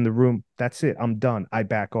tension in the room, that's it. I'm done. I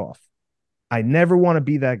back off. I never want to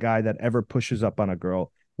be that guy that ever pushes up on a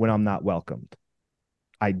girl when I'm not welcomed.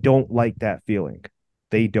 I don't like that feeling.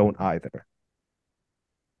 They don't either.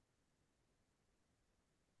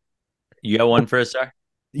 You got one for us, sir?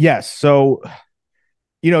 Yes. So,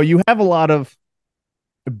 you have a lot of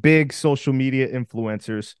big social media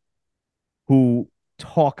influencers who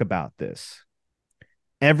talk about this.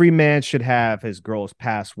 Every man should have his girl's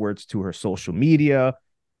passwords to her social media,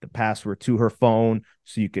 the password to her phone,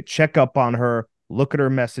 so you could check up on her, look at her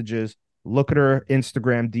messages, look at her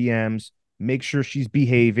Instagram DMs, make sure she's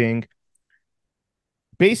behaving.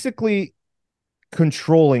 Basically,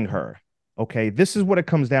 controlling her. Okay, this is what it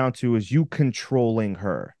comes down to: is you controlling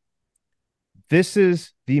her. This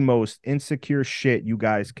is the most insecure shit you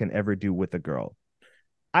guys can ever do with a girl.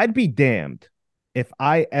 I'd be damned if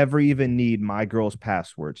I ever even need my girl's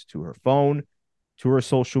passwords to her phone, to her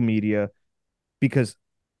social media, because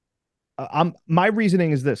my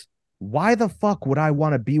reasoning is this: why the fuck would I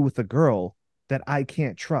want to be with a girl that I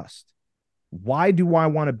can't trust? Why do I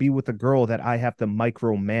want to be with a girl that I have to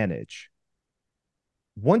micromanage?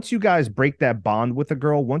 Once you guys break that bond with a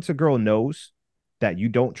girl, once a girl knows that you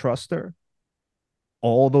don't trust her,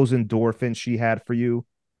 all those endorphins she had for you,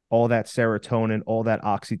 all that serotonin, all that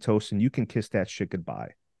oxytocin, you can kiss that shit goodbye.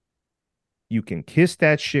 You can kiss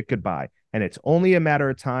that shit goodbye. And it's only a matter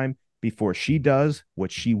of time before she does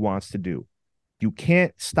what she wants to do. You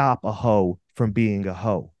can't stop a hoe from being a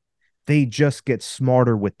hoe. They just get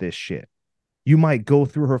smarter with this shit. You might go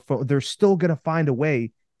through her phone. They're still going to find a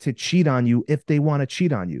way to cheat on you if they want to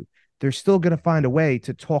cheat on you. They're still going to find a way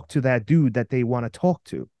to talk to that dude that they want to talk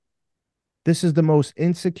to. This is the most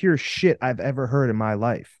insecure shit I've ever heard in my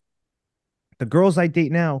life. The girls I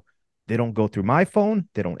date now, they don't go through my phone.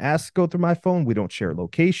 They don't ask to go through my phone. We don't share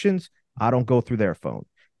locations. I don't go through their phone.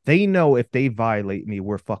 They know if they violate me,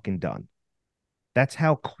 we're fucking done. That's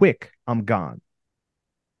how quick I'm gone.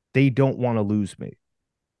 They don't want to lose me.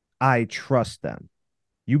 I trust them.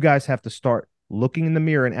 You guys have to start looking in the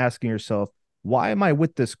mirror and asking yourself, why am I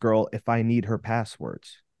with this girl if I need her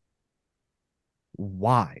passwords?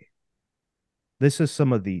 Why? This is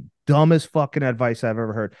some of the dumbest fucking advice I've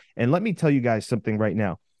ever heard. And let me tell you guys something right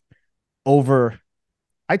now.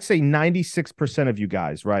 I'd say 96% of you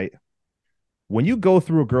guys, right? When you go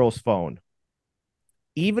through a girl's phone,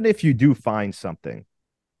 even if you do find something,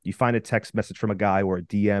 you find a text message from a guy or a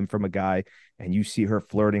DM from a guy, and you see her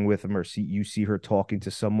flirting with him, or you see her talking to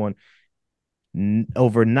someone,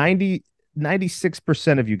 over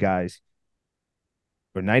 96% of you guys,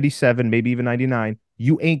 or 97, maybe even 99,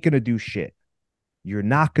 you ain't going to do shit. You're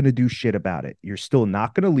not going to do shit about it. You're still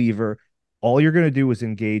not going to leave her. All you're going to do is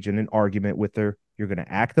engage in an argument with her. You're going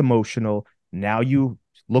to act emotional. Now you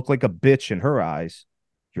look like a bitch in her eyes.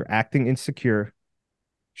 You're acting insecure.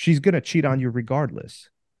 She's going to cheat on you regardless.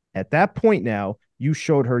 At that point now, you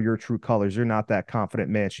showed her your true colors. You're not that confident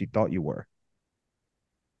man she thought you were.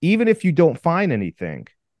 Even if you don't find anything,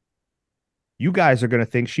 you guys are going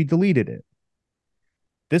to think she deleted it.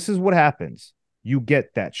 This is what happens. You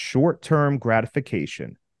get that short-term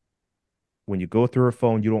gratification. When you go through her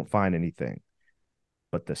phone, you don't find anything.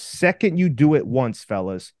 But the second you do it once,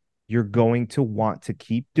 fellas, you're going to want to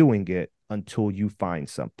keep doing it until you find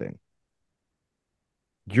something.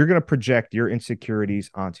 You're going to project your insecurities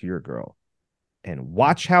onto your girl. And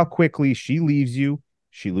watch how quickly she leaves you,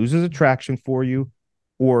 she loses attraction for you,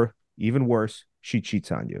 or even worse, she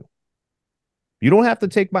cheats on you. You don't have to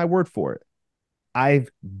take my word for it. I've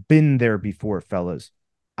been there before, fellas.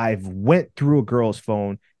 I've went through a girl's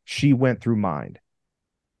phone. She went through mine.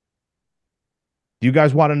 Do you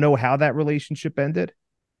guys want to know how that relationship ended?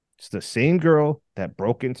 It's the same girl that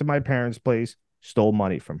broke into my parents' place, stole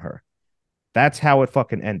money from her. That's how it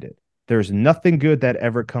fucking ended. There's nothing good that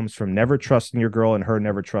ever comes from never trusting your girl and her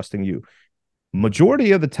never trusting you.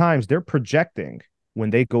 Majority of the times, they're projecting when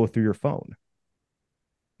they go through your phone.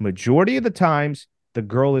 Majority of the times, the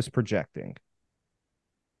girl is projecting.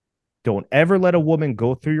 Don't ever let a woman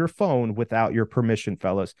go through your phone without your permission,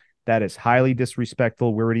 fellas. That is highly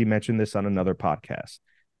disrespectful. We already mentioned this on another podcast.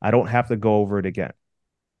 I don't have to go over it again.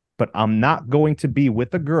 But I'm not going to be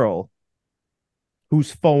with a girl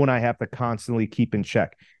whose phone I have to constantly keep in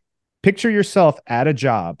check. Picture yourself at a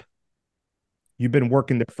job. You've been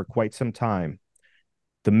working there for quite some time.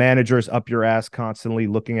 The manager is up your ass constantly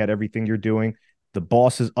looking at everything you're doing. The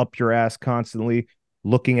boss is up your ass constantly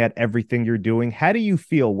looking at everything you're doing. How do you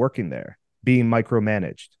feel working there, being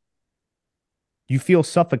micromanaged? You feel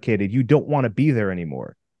suffocated. You don't want to be there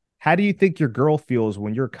anymore. How do you think your girl feels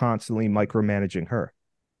when you're constantly micromanaging her?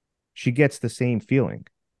 She gets the same feeling.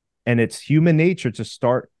 And it's human nature to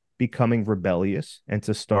start becoming rebellious and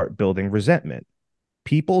to start building resentment.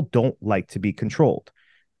 People don't like to be controlled.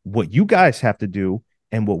 What you guys have to do,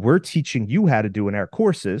 and what we're teaching you how to do in our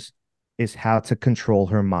courses, is how to control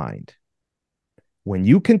her mind. When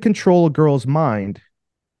you can control a girl's mind,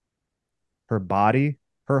 her body,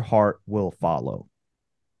 her heart will follow.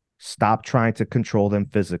 Stop trying to control them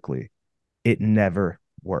physically. It never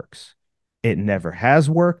works. It never has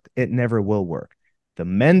worked. It never will work. The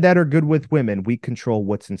men that are good with women, we control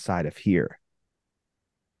what's inside of here.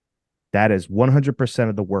 That is 100%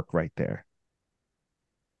 of the work right there.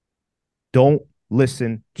 Don't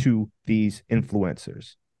listen to these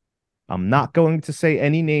influencers. I'm not going to say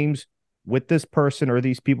any names with this person or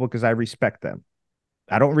these people because I respect them.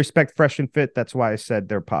 I don't respect Fresh and Fit. That's why I said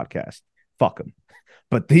their podcast. Fuck them.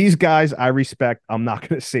 But these guys I respect. I'm not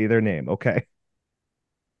going to say their name. Okay.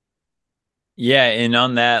 Yeah. And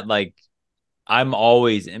on that, like, I'm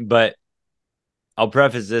always, but I'll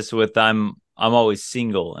preface this with I'm always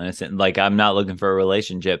single, and it's like I'm not looking for a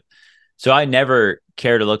relationship. So I never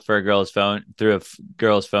care to look for a girl's phone through a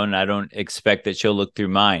girl's phone. And I don't expect that she'll look through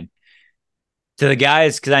mine. To the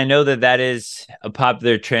guys, because I know that is a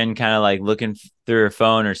popular trend, kind of like looking through her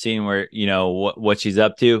phone or seeing where, what she's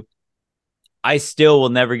up to. I still will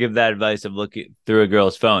never give that advice of looking through a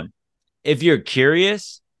girl's phone. If you're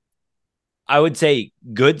curious, I would say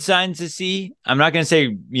good signs to see. I'm not going to say,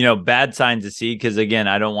 bad signs to see, because again,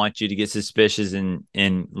 I don't want you to get suspicious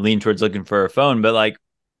and lean towards looking for her phone. But like,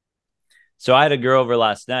 so I had a girl over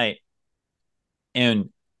last night, and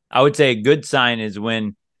I would say a good sign is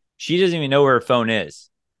when she doesn't even know where her phone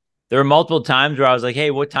is. There were multiple times where I was like,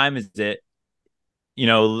 hey, what time is it?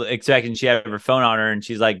 Expecting she had her phone on her, and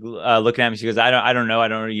she's like looking at me. She goes, I don't know. I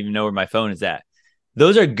don't even know where my phone is at.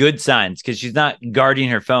 Those are good signs because she's not guarding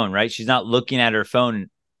her phone, right? She's not looking at her phone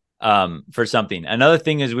for something. Another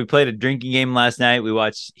thing is we played a drinking game last night. We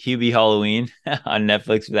watched Hubie Halloween on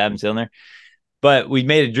Netflix with Adam Sandler. But we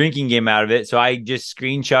made a drinking game out of it. So I just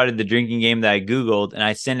screenshotted the drinking game that I Googled and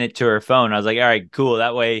I sent it to her phone. I was like, all right, cool.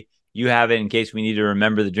 That way you have it in case we need to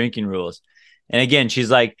remember the drinking rules. And again, she's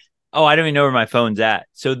like, oh, I don't even know where my phone's at.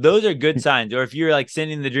 So those are good signs. Or if you're like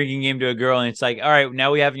sending the drinking game to a girl and it's like, all right,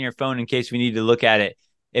 now we have it in your phone in case we need to look at it.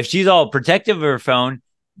 If she's all protective of her phone,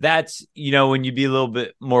 that's, when you'd be a little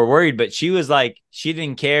bit more worried. But she was like, she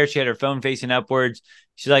didn't care. She had her phone facing upwards.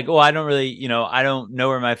 She's like, oh, I don't really, I don't know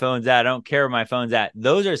where my phone's at. I don't care where my phone's at.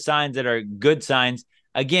 Those are signs that are good signs.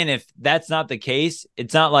 Again, if that's not the case,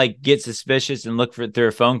 it's not like get suspicious and look for it through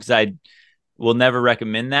her phone, because I will never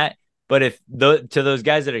recommend that. But if to those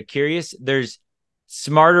guys that are curious, there's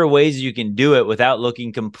smarter ways you can do it without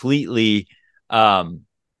looking completely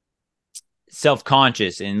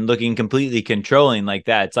self-conscious and looking completely controlling like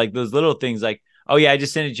that. It's like those little things like, oh yeah, I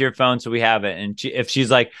just sent it to your phone, so we have it. And if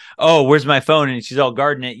she's like, oh, where's my phone? And she's all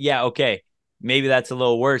guarding it. Yeah, okay. Maybe that's a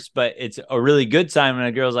little worse, but it's a really good sign when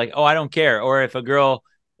a girl's like, oh, I don't care. Or if a girl,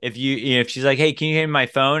 if she's like, hey, can you hand me my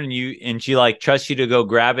phone? And she like trusts you to go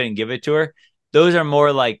grab it and give it to her. Those are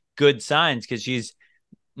more like good signs because she's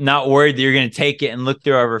not worried that you're going to take it and look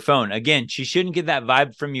through her phone. Again, she shouldn't get that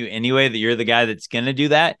vibe from you anyway, that you're the guy that's going to do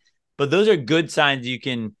that. But those are good signs you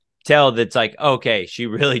can tell that's like, okay, she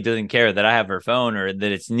really doesn't care that I have her phone or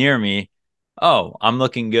that it's near me. Oh, I'm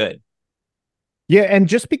looking good. Yeah, and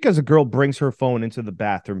just because a girl brings her phone into the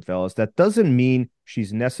bathroom, fellas, that doesn't mean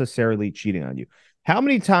she's necessarily cheating on you. How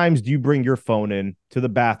many times do you bring your phone in to the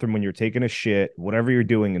bathroom when you're taking a shit, whatever you're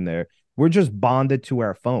doing in there? We're just bonded to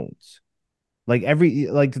our phones. Like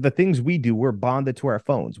the things we do, we're bonded to our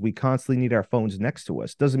phones. We constantly need our phones next to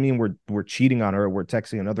us. Doesn't mean we're cheating on her. We're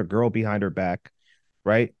texting another girl behind her back,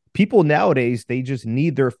 right? People nowadays, they just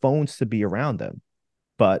need their phones to be around them.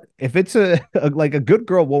 But if it's like a good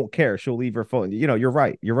girl won't care, she'll leave her phone. You're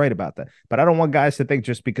right. You're right about that. But I don't want guys to think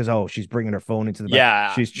just because, oh, she's bringing her phone into the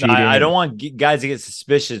back, she's cheating. I don't want guys to get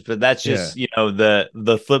suspicious, but that's just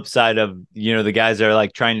the flip side of the guys that are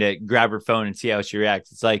like trying to grab her phone and see how she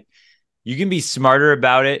reacts. It's like you can be smarter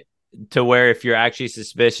about it to where if you're actually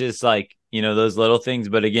suspicious, like those little things.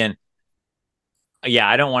 But again, yeah,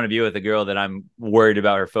 I don't want to be with a girl that I'm worried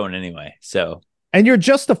about her phone anyway. So. And you're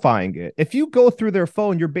justifying it. If you go through their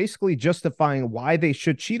phone, you're basically justifying why they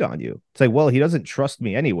should cheat on you. It's like, well, he doesn't trust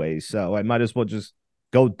me anyways, so I might as well just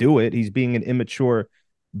go do it. He's being an immature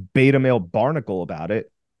beta male barnacle about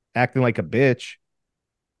it, acting like a bitch,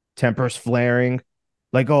 tempers flaring.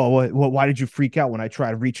 Like, oh, why did you freak out when I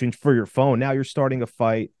tried reaching for your phone? Now you're starting a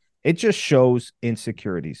fight. It just shows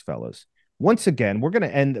insecurities, fellas. Once again, we're gonna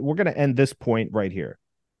end this point right here.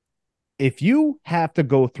 If you have to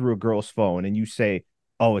go through a girl's phone and you say,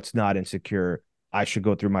 oh, it's not insecure, I should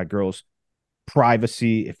go through my girl's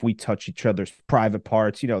privacy if we touch each other's private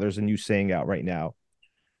parts. There's a new saying out right now.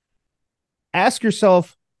 Ask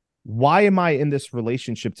yourself, why am I in this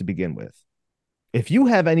relationship to begin with? If you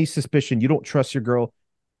have any suspicion, you don't trust your girl,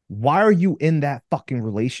 why are you in that fucking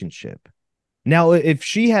relationship? Now, if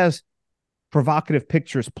she has provocative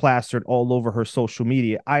pictures plastered all over her social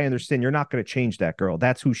media. I understand you're not going to change that girl.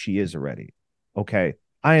 That's who she is already. Okay.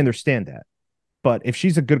 I understand that. But if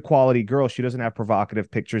she's a good quality girl, she doesn't have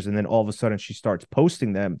provocative pictures, and then all of a sudden she starts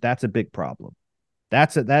posting them. That's a big problem.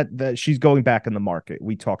 That she's going back in the market.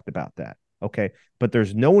 We talked about that. Okay. But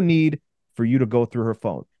there's no need for you to go through her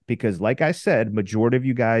phone because, like I said, majority of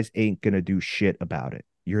you guys ain't going to do shit about it.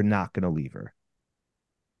 You're not going to leave her.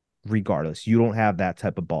 Regardless, you don't have that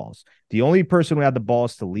type of balls. The only person who had the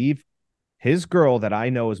balls to leave his girl that I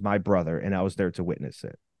know is my brother, and I was there to witness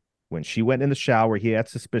it. When she went in the shower, he had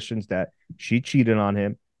suspicions that she cheated on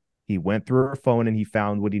him. He went through her phone and he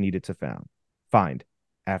found what he needed to find.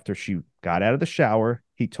 After she got out of the shower,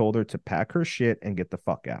 he told her to pack her shit and get the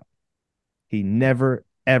fuck out. He never,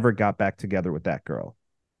 ever got back together with that girl.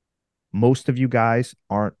 Most of you guys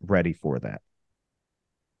aren't ready for that.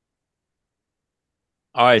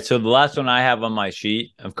 All right, so the last one I have on my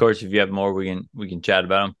sheet, of course, if you have more, we can chat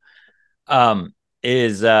about them.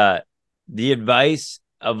 Is the advice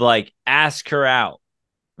of like ask her out,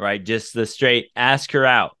 right? Just the straight ask her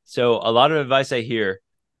out. So a lot of advice I hear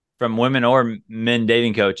from women or men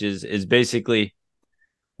dating coaches is basically,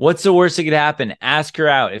 what's the worst that could happen? Ask her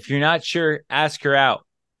out. If you're not sure, ask her out.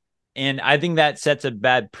 And I think that sets a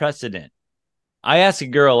bad precedent. I ask a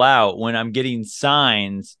girl out when I'm getting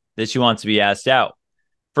signs that she wants to be asked out.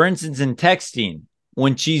 For instance, in texting,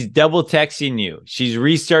 when she's double texting you, she's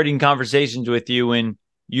restarting conversations with you when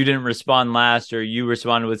you didn't respond last or you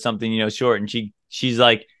responded with something, short, and she's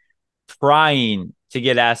like trying to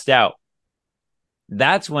get asked out.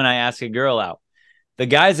 That's when I ask a girl out. The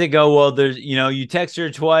guys that go, well, there's, you text her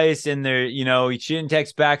twice and she didn't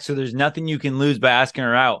text back, so there's nothing you can lose by asking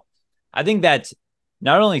her out. I think that's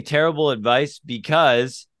not only terrible advice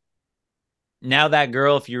because now that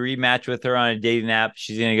girl, if you rematch with her on a dating app,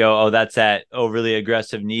 she's going to go, oh, that's that overly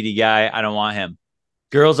aggressive, needy guy. I don't want him.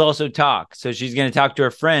 Girls also talk. So she's going to talk to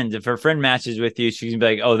her friends. If her friend matches with you, she's going to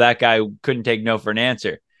be like, oh, that guy couldn't take no for an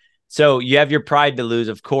answer. So you have your pride to lose,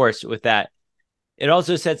 of course, with that. It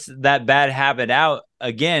also sets that bad habit out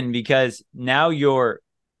again, because now you're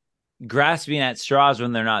grasping at straws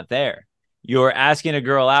when they're not there. You're asking a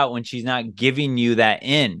girl out when she's not giving you that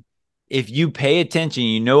in. If you pay attention,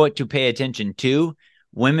 you know what to pay attention to,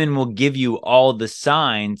 women will give you all the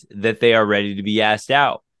signs that they are ready to be asked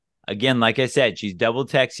out. Again, like I said, she's double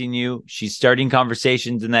texting you. She's starting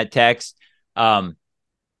conversations in that text. A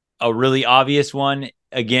really obvious one,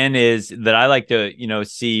 again, is that I like to,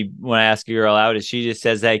 see when I ask a girl out is she just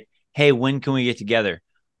says like, hey, when can we get together?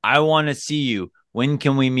 I want to see you. When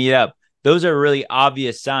can we meet up? Those are really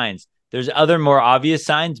obvious signs. There's other more obvious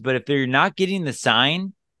signs, but if they're not getting the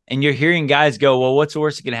sign, and you're hearing guys go, well, what's the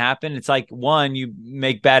worst that can happen? It's like, one, you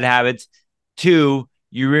make bad habits. Two,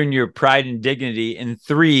 you ruin your pride and dignity. And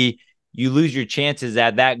three, you lose your chances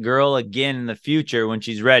at that girl again in the future when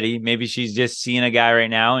she's ready. Maybe she's just seeing a guy right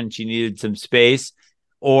now and she needed some space,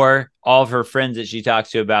 or all of her friends that she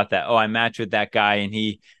talks to about that. Oh, I matched with that guy and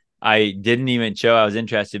I didn't even show I was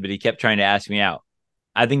interested, but he kept trying to ask me out.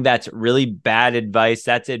 I think that's really bad advice.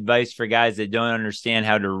 That's advice for guys that don't understand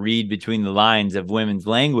how to read between the lines of women's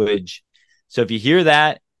language. So if you hear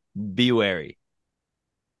that, be wary.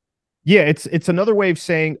 Yeah, it's another way of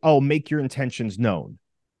saying, oh, make your intentions known,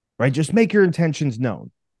 right? Just make your intentions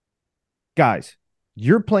known. Guys,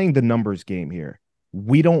 you're playing the numbers game here.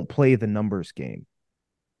 We don't play the numbers game.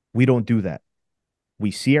 We don't do that.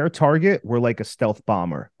 We see our target. We're like a stealth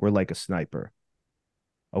bomber. We're like a sniper.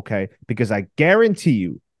 Okay, because I guarantee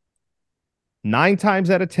you 9 times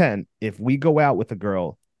out of 10, if we go out with a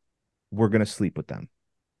girl, we're going to sleep with them.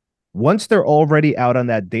 Once they're already out on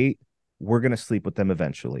that date, we're going to sleep with them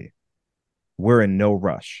eventually. We're in no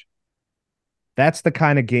rush. That's the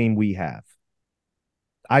kind of game we have.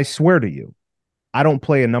 I swear to you, I don't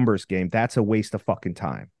play a numbers game. That's a waste of fucking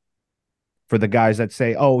time. For the guys that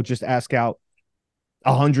say, oh, just ask out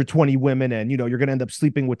 120 women and, you're going to end up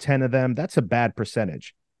sleeping with 10 of them. That's a bad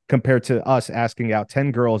percentage compared to us asking out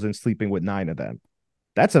 10 girls and sleeping with 9 of them.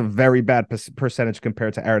 That's a very bad percentage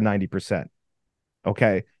compared to our 90%.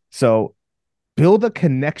 Okay. So build a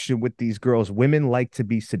connection with these girls. Women like to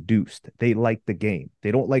be seduced. They like the game.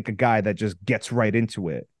 They don't like a guy that just gets right into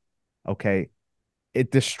it. Okay.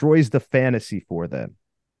 It destroys the fantasy for them.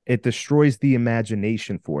 It destroys the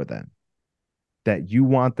imagination for them that you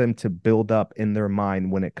want them to build up in their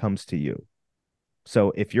mind when it comes to you.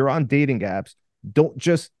 So if you're on dating apps, don't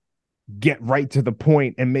just get right to the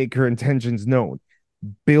point and make her intentions known.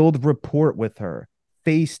 Build rapport with her.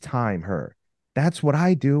 FaceTime her. That's what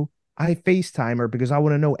I do. I FaceTime her because I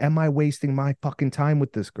want to know, am I wasting my fucking time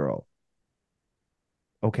with this girl?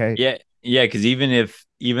 Okay. Yeah. Yeah, because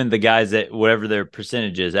even the guys that whatever their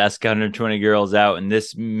percentage is, ask 120 girls out, and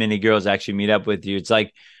this many girls actually meet up with you. It's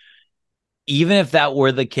like even if that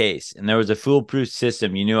were the case, and there was a foolproof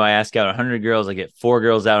system, you knew I ask out 100 girls, I get 4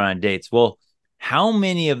 girls out on dates. Well, how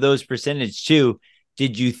many of those percentage too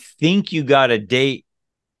did you think you got a date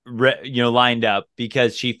lined up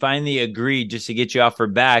because she finally agreed just to get you off her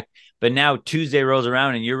back, but now Tuesday rolls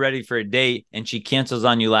around and you're ready for a date and she cancels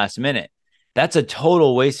on you last minute? That's a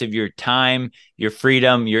total waste of your time, your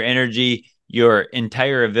freedom, your energy, your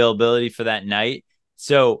entire availability for that night.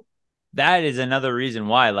 So that is another reason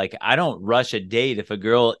why, like, I don't rush a date if a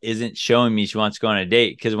girl isn't showing me she wants to go on a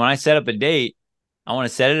date. Because when I set up a date, I want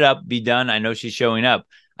to set it up, be done. I know she's showing up.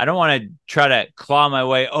 I don't want to try to claw my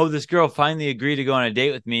way. Oh, this girl finally agreed to go on a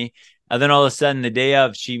date with me. And then all of a sudden, the day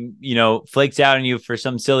of, she, flakes out on you for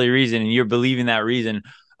some silly reason, and you're believing that reason.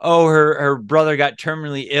 Oh, her brother got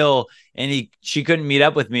terminally ill, and she couldn't meet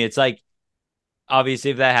up with me. It's like,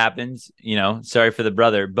 obviously, if that happens, sorry for the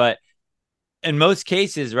brother, but in most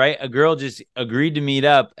cases, right, a girl just agreed to meet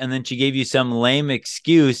up, and then she gave you some lame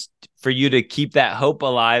excuse for you to keep that hope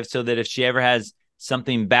alive, so that if she ever has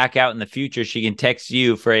something back out in the future, she can text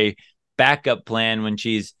you for a backup plan when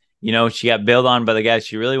she's, she got bailed on by the guy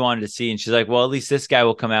she really wanted to see. And she's like, well, at least this guy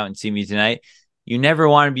will come out and see me tonight. You never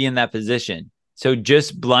want to be in that position. So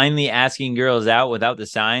just blindly asking girls out without the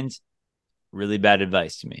signs, really bad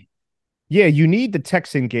advice to me. Yeah, you need the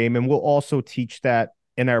texting game, and we'll also teach that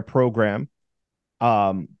in our program.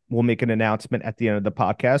 We'll make an announcement at the end of the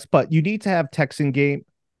podcast, but you need to have texting game,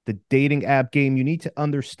 the dating app game. You need to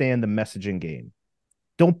understand the messaging game.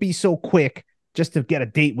 Don't be so quick just to get a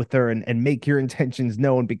date with her and make your intentions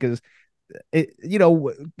known, because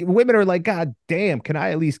women are like, God damn, can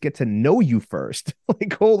I at least get to know you first?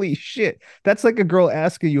 Like, holy shit. That's like a girl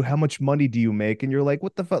asking you, how much money do you make? And you're like,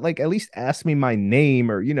 what the fuck? Like, at least ask me my name,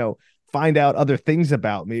 or, find out other things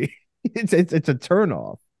about me. It's a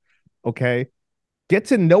turnoff. Okay. Get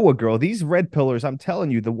to know a girl. These red pillars, I'm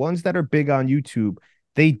telling you, the ones that are big on YouTube,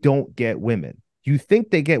 they don't get women. You think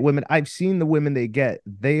they get women. I've seen the women they get.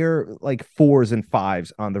 They're like 4s and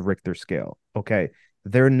 5s on the Richter scale. Okay.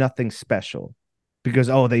 They're nothing special because,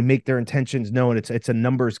 they make their intentions known. It's a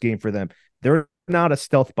numbers game for them. They're not a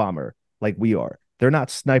stealth bomber like we are. They're not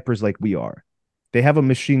snipers like we are. They have a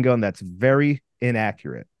machine gun that's very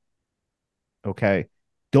inaccurate. Okay.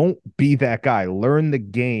 Don't be that guy. Learn the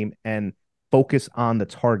game and focus on the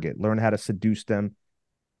target. Learn how to seduce them,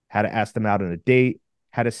 how to ask them out on a date,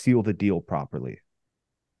 how to seal the deal properly.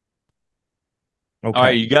 Okay. All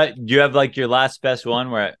right, do you have like your last best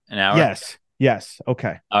one? We're at an hour. Yes.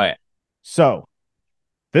 Okay. All right. So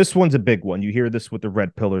this one's a big one. You hear this with the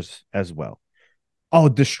red pillars as well. Oh,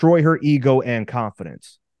 destroy her ego and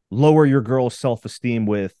confidence. Lower your girl's self-esteem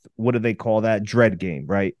with, what do they call that? Dread game,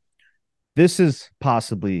 right? This is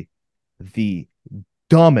possibly the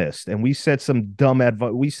dumbest, and we said some dumb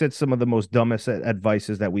advice. We said some of the most dumbest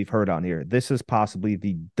advices that we've heard on here. This is possibly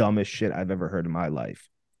the dumbest shit I've ever heard in my life.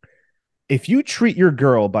 If you treat your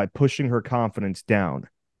girl by pushing her confidence down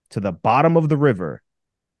to the bottom of the river,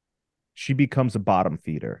 she becomes a bottom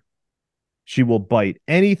feeder. She will bite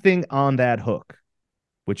anything on that hook,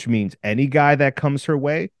 which means any guy that comes her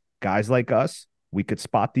way, guys like us, we could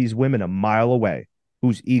spot these women a mile away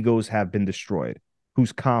whose egos have been destroyed,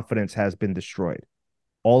 whose confidence has been destroyed.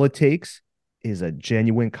 All it takes is a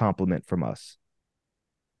genuine compliment from us.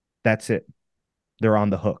 That's it. They're on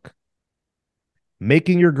the hook.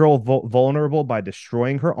 Making your girl vulnerable by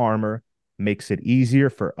destroying her armor makes it easier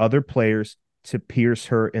for other players to pierce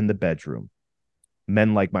her in the bedroom.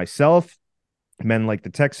 Men like myself, men like the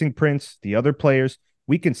texting prince, the other players,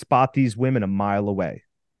 we can spot these women a mile away.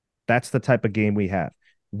 That's the type of game we have.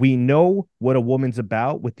 We know what a woman's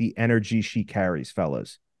about with the energy she carries,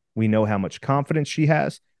 fellas. We know how much confidence she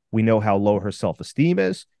has. We know how low her self-esteem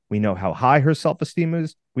is. We know how high her self-esteem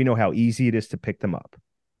is. We know how easy it is to pick them up.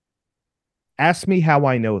 Ask me how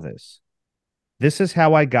I know this. This is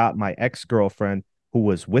how I got my ex-girlfriend, who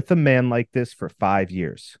was with a man like this for 5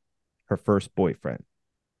 years, her first boyfriend.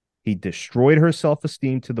 He destroyed her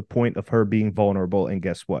self-esteem to the point of her being vulnerable, and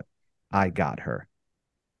guess what? I got her.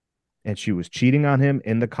 And she was cheating on him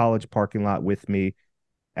in the college parking lot with me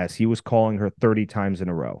as he was calling her 30 times in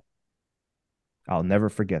a row. I'll never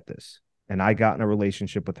forget this. And I got in a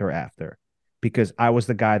relationship with her after because I was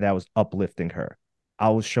the guy that was uplifting her. I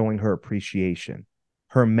was showing her appreciation.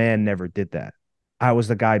 Her man never did that. I was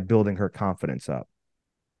the guy building her confidence up.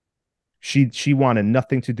 She wanted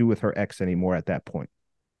nothing to do with her ex anymore at that point.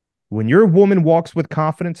 When your woman walks with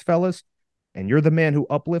confidence, fellas, and you're the man who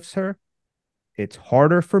uplifts her, it's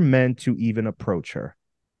harder for men to even approach her.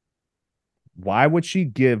 Why would she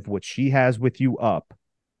give what she has with you up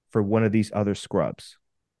for one of these other scrubs?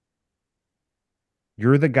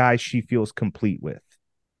 You're the guy she feels complete with.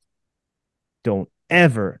 Don't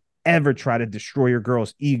ever try to destroy your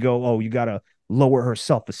girl's ego. Oh, you got to lower her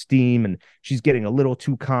self-esteem and she's getting a little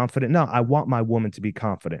too confident. No, I want my woman to be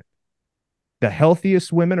confident. The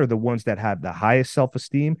healthiest women are the ones that have the highest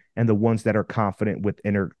self-esteem and the ones that are confident with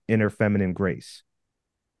inner feminine grace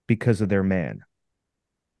because of their man.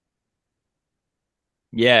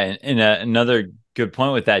 Yeah, and another good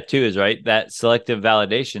point with that too is, right, that selective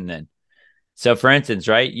validation then. So for instance,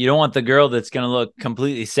 right, you don't want the girl that's going to look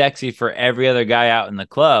completely sexy for every other guy out in the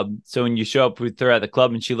club. So when you show up with her at the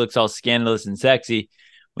club and she looks all scandalous and sexy,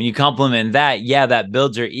 when you compliment that, yeah, that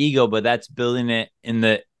builds her ego, but that's building it in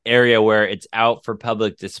the area where it's out for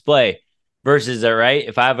public display versus that, right?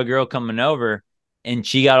 If I have a girl coming over and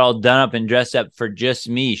she got all done up and dressed up for just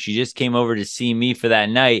me, she just came over to see me for that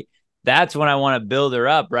night. That's when I want to build her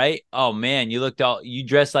up, right? Oh man, you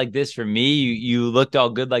dressed like this for me. You looked all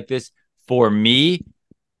good like this for me.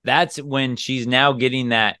 That's when she's now getting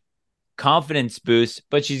that confidence boost,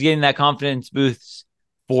 but she's getting that confidence boost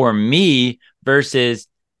for me versus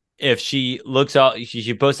if she looks all,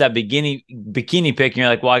 she posts that bikini pic and you're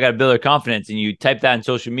like, well, I got to build her confidence. And you type that on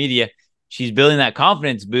social media. She's building that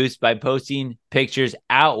confidence boost by posting pictures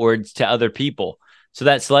outwards to other people. So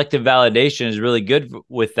that selective validation is really good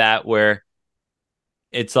with that, where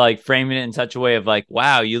it's like framing it in such a way of like,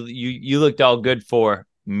 wow, you looked all good for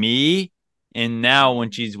me. And now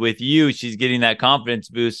when she's with you, she's getting that confidence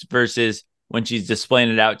boost versus when she's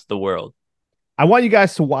displaying it out to the world. I want you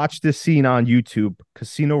guys to watch this scene on YouTube,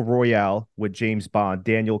 Casino Royale with James Bond.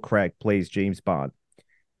 Daniel Craig plays James Bond.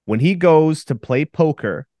 When he goes to play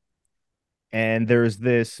poker and there's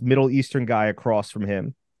this Middle Eastern guy across from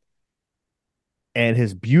him, and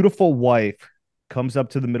his beautiful wife comes up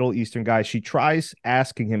to the Middle Eastern guy. She tries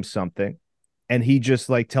asking him something, and he just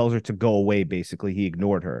like tells her to go away. Basically, he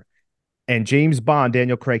ignored her. And James Bond,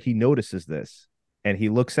 Daniel Craig, he notices this, and he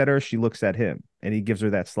looks at her. She looks at him, and he gives her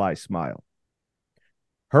that sly smile.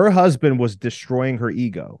 Her husband was destroying her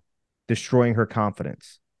ego, destroying her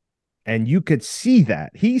confidence. And you could see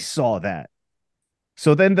that. He saw that.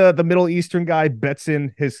 So then the Middle Eastern guy bets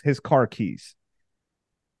in his car keys,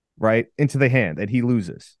 right, into the hand, and he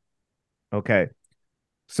loses. Okay.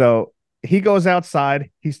 So he goes outside.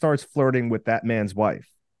 He starts flirting with that man's wife.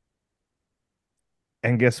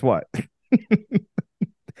 And guess what?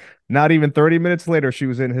 Not even 30 minutes later, she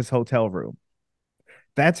was in his hotel room.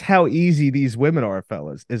 That's how easy these women are,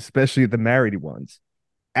 fellas, especially the married ones.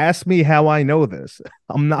 Ask me how I know this.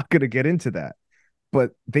 I'm not going to get into that.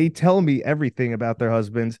 But they tell me everything about their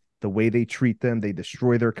husbands, the way they treat them. They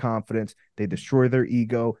destroy their confidence. They destroy their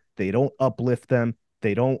ego. They don't uplift them.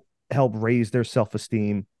 They don't help raise their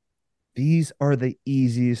self-esteem. These are the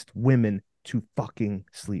easiest women to fucking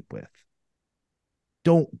sleep with.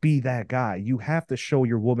 Don't be that guy. You have to show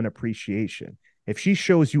your woman appreciation. If she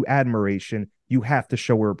shows you admiration, you have to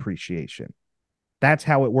show her appreciation. That's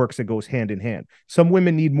how it works. It goes hand in hand. Some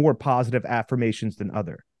women need more positive affirmations than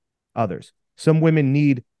others. Some women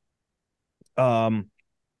need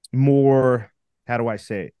more, how do I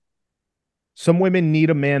say it? Some women need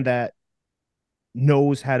a man that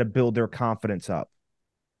knows how to build their confidence up.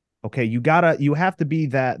 Okay, you have to be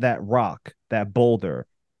that rock, that boulder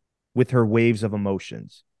with her waves of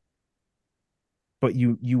emotions. But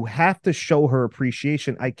you have to show her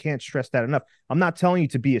appreciation. I can't stress that enough. I'm not telling you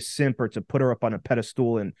to be a simp or to put her up on a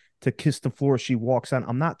pedestal and to kiss the floor she walks on.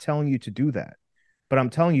 I'm not telling you to do that. But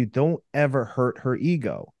I'm telling you, don't ever hurt her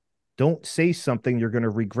ego. Don't say something you're going to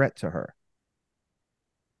regret to her.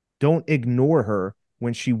 Don't ignore her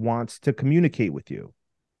when she wants to communicate with you.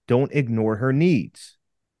 Don't ignore her needs.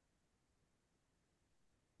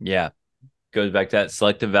 Yeah. Goes back to that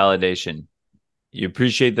selective validation. You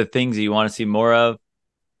appreciate the things that you want to see more of.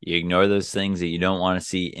 You ignore those things that you don't want to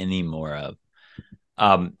see any more of.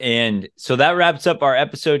 And so that wraps up our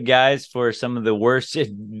episode, guys, for some of the worst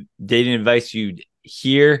dating advice you'd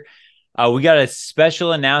hear. We got a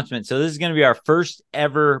special announcement. So this is going to be our first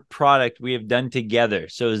ever product we have done together.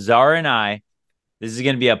 So Zara and I, this is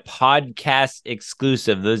going to be a podcast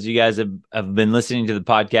exclusive. Those of you guys have been listening to the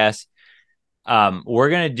podcast. We're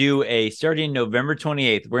going to do starting November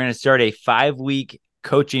 28th, we're going to start a 5-week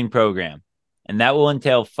coaching program. And that will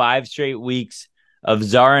entail 5 straight weeks of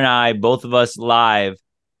Zara and I, both of us live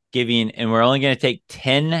giving, and we're only going to take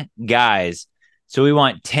 10 guys. So we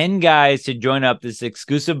want 10 guys to join up this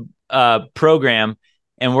exclusive program,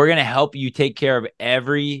 and we're going to help you take care of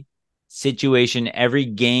every situation, every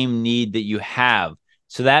game need that you have.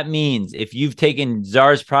 So that means if you've taken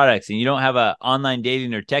Czar's products and you don't have an online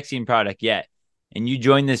dating or texting product yet, and you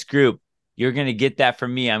join this group, you're going to get that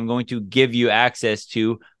from me. I'm going to give you access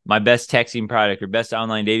to my best texting product or best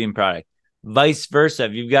online dating product. Vice versa,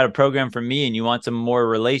 if you've got a program from me and you want some more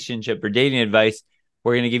relationship or dating advice,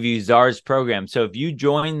 we're going to give you Czar's program. So if you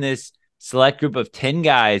join this select group of 10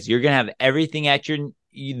 guys, you're going to have everything that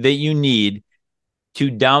you need to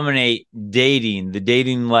dominate dating, the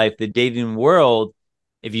dating life, the dating world.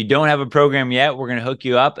 If you don't have a program yet, we're going to hook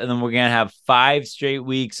you up, and then we're going to have 5 straight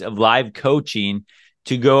weeks of live coaching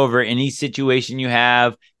to go over any situation you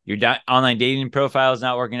have. Your online dating profile is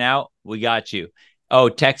not working out, we got you. Oh,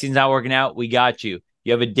 texting's not working out, we got you.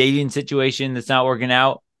 You have a dating situation that's not working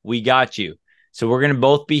out, we got you. So we're going to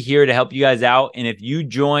both be here to help you guys out. And if you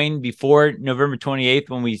join before November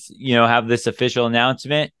 28th, when we have this official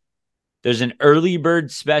announcement, there's an early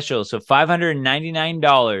bird special. So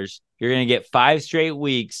 $599, you're going to get 5 straight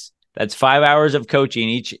weeks. That's 5 hours of coaching,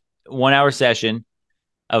 each 1 hour session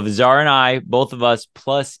of Czar and I, both of us,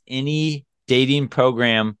 plus any dating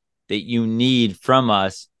program that you need from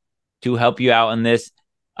us to help you out in this.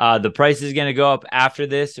 The price is going to go up after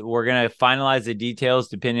this. We're going to finalize the details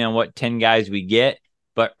depending on what 10 guys we get,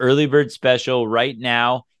 but early bird special right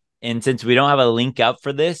now. And since we don't have a link up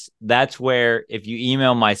for this, that's where if you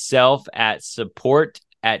email myself at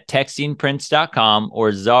support@textingprince.com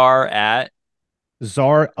or Czar at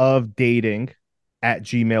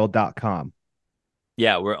czarofdating@gmail.com.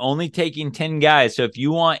 Yeah, we're only taking 10 guys. So if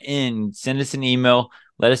you want in, send us an email.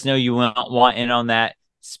 Let us know you want in on that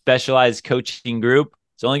specialized coaching group.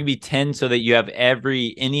 It's only going to be 10 so that you have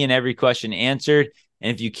any and every question answered.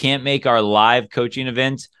 And if you can't make our live coaching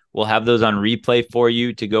events, we'll have those on replay for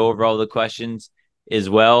you to go over all the questions as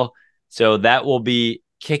well. So that will be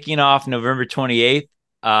kicking off November 28th.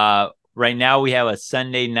 Right now we have a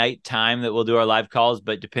Sunday night time that we'll do our live calls,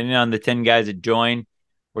 but depending on the 10 guys that join,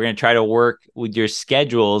 we're going to try to work with your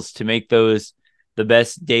schedules to make those the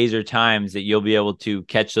best days or times that you'll be able to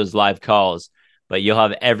catch those live calls. But you'll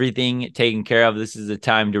have everything taken care of. This is the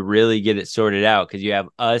time to really get it sorted out because you have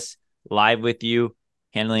us live with you,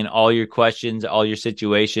 handling all your questions, all your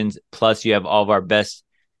situations. Plus, you have all of our best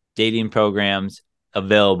dating programs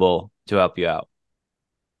available to help you out.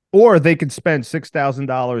 Or they could spend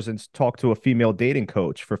 $6,000 and talk to a female dating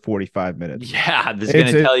coach for 45 minutes. Yeah, this is going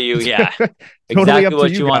to tell you, totally exactly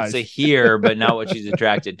what she wants to hear, but not what she's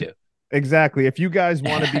attracted to. Exactly. If you guys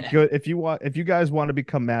want to be good, if you guys want to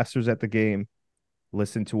become masters at the game,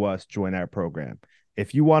 listen to us, join our program.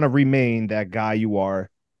 If you want to remain that guy you are,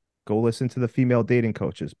 go listen to the female dating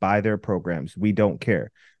coaches, buy their programs. We don't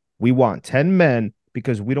care. We want 10 men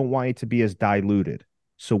because we don't want you to be as diluted,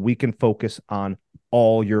 so we can focus on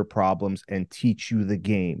all your problems and teach you the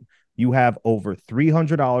game. You have over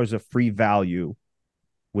 $300 of free value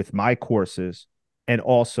with my courses and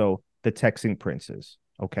also the Texting Princes.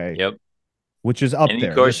 Okay. Yep. Which is up any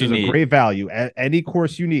there. Course this is a great value. Any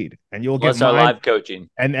course you need, and you'll plus get our mine, live coaching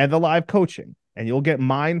and the live coaching, and you'll get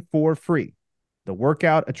mine for free. The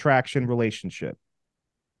workout attraction relationship.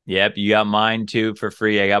 Yep, you got mine too for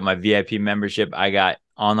free. I got my VIP membership. I got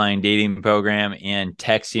online dating program and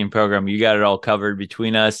texting program. You got it all covered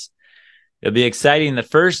between us. It'll be exciting. The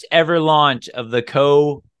first ever launch of the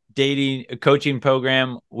dating coaching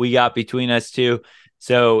program we got between us two.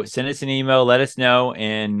 So send us an email, let us know,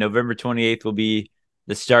 and November 28th will be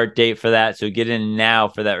the start date for that. So get in now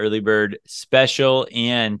for that early bird special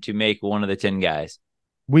and to make one of the 10 guys.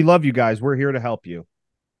 We love you guys. We're here to help you.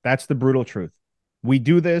 That's the brutal truth. We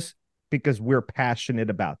do this because we're passionate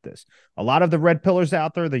about this. A lot of the red pillars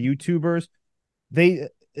out there, the YouTubers, they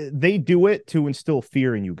do it to instill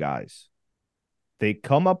fear in you guys. They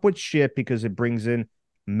come up with shit because it brings in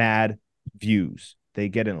mad views. They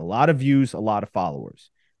get in a lot of views, a lot of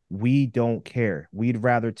followers. We don't care. We'd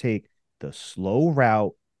rather take the slow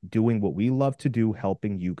route, doing what we love to do,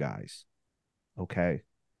 helping you guys. Okay?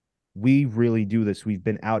 We really do this. We've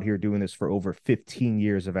been out here doing this for over 15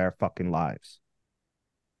 years of our fucking lives.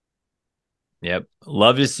 Yep.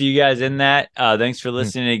 Love to see you guys in that. Thanks for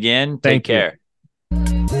listening again. Take care.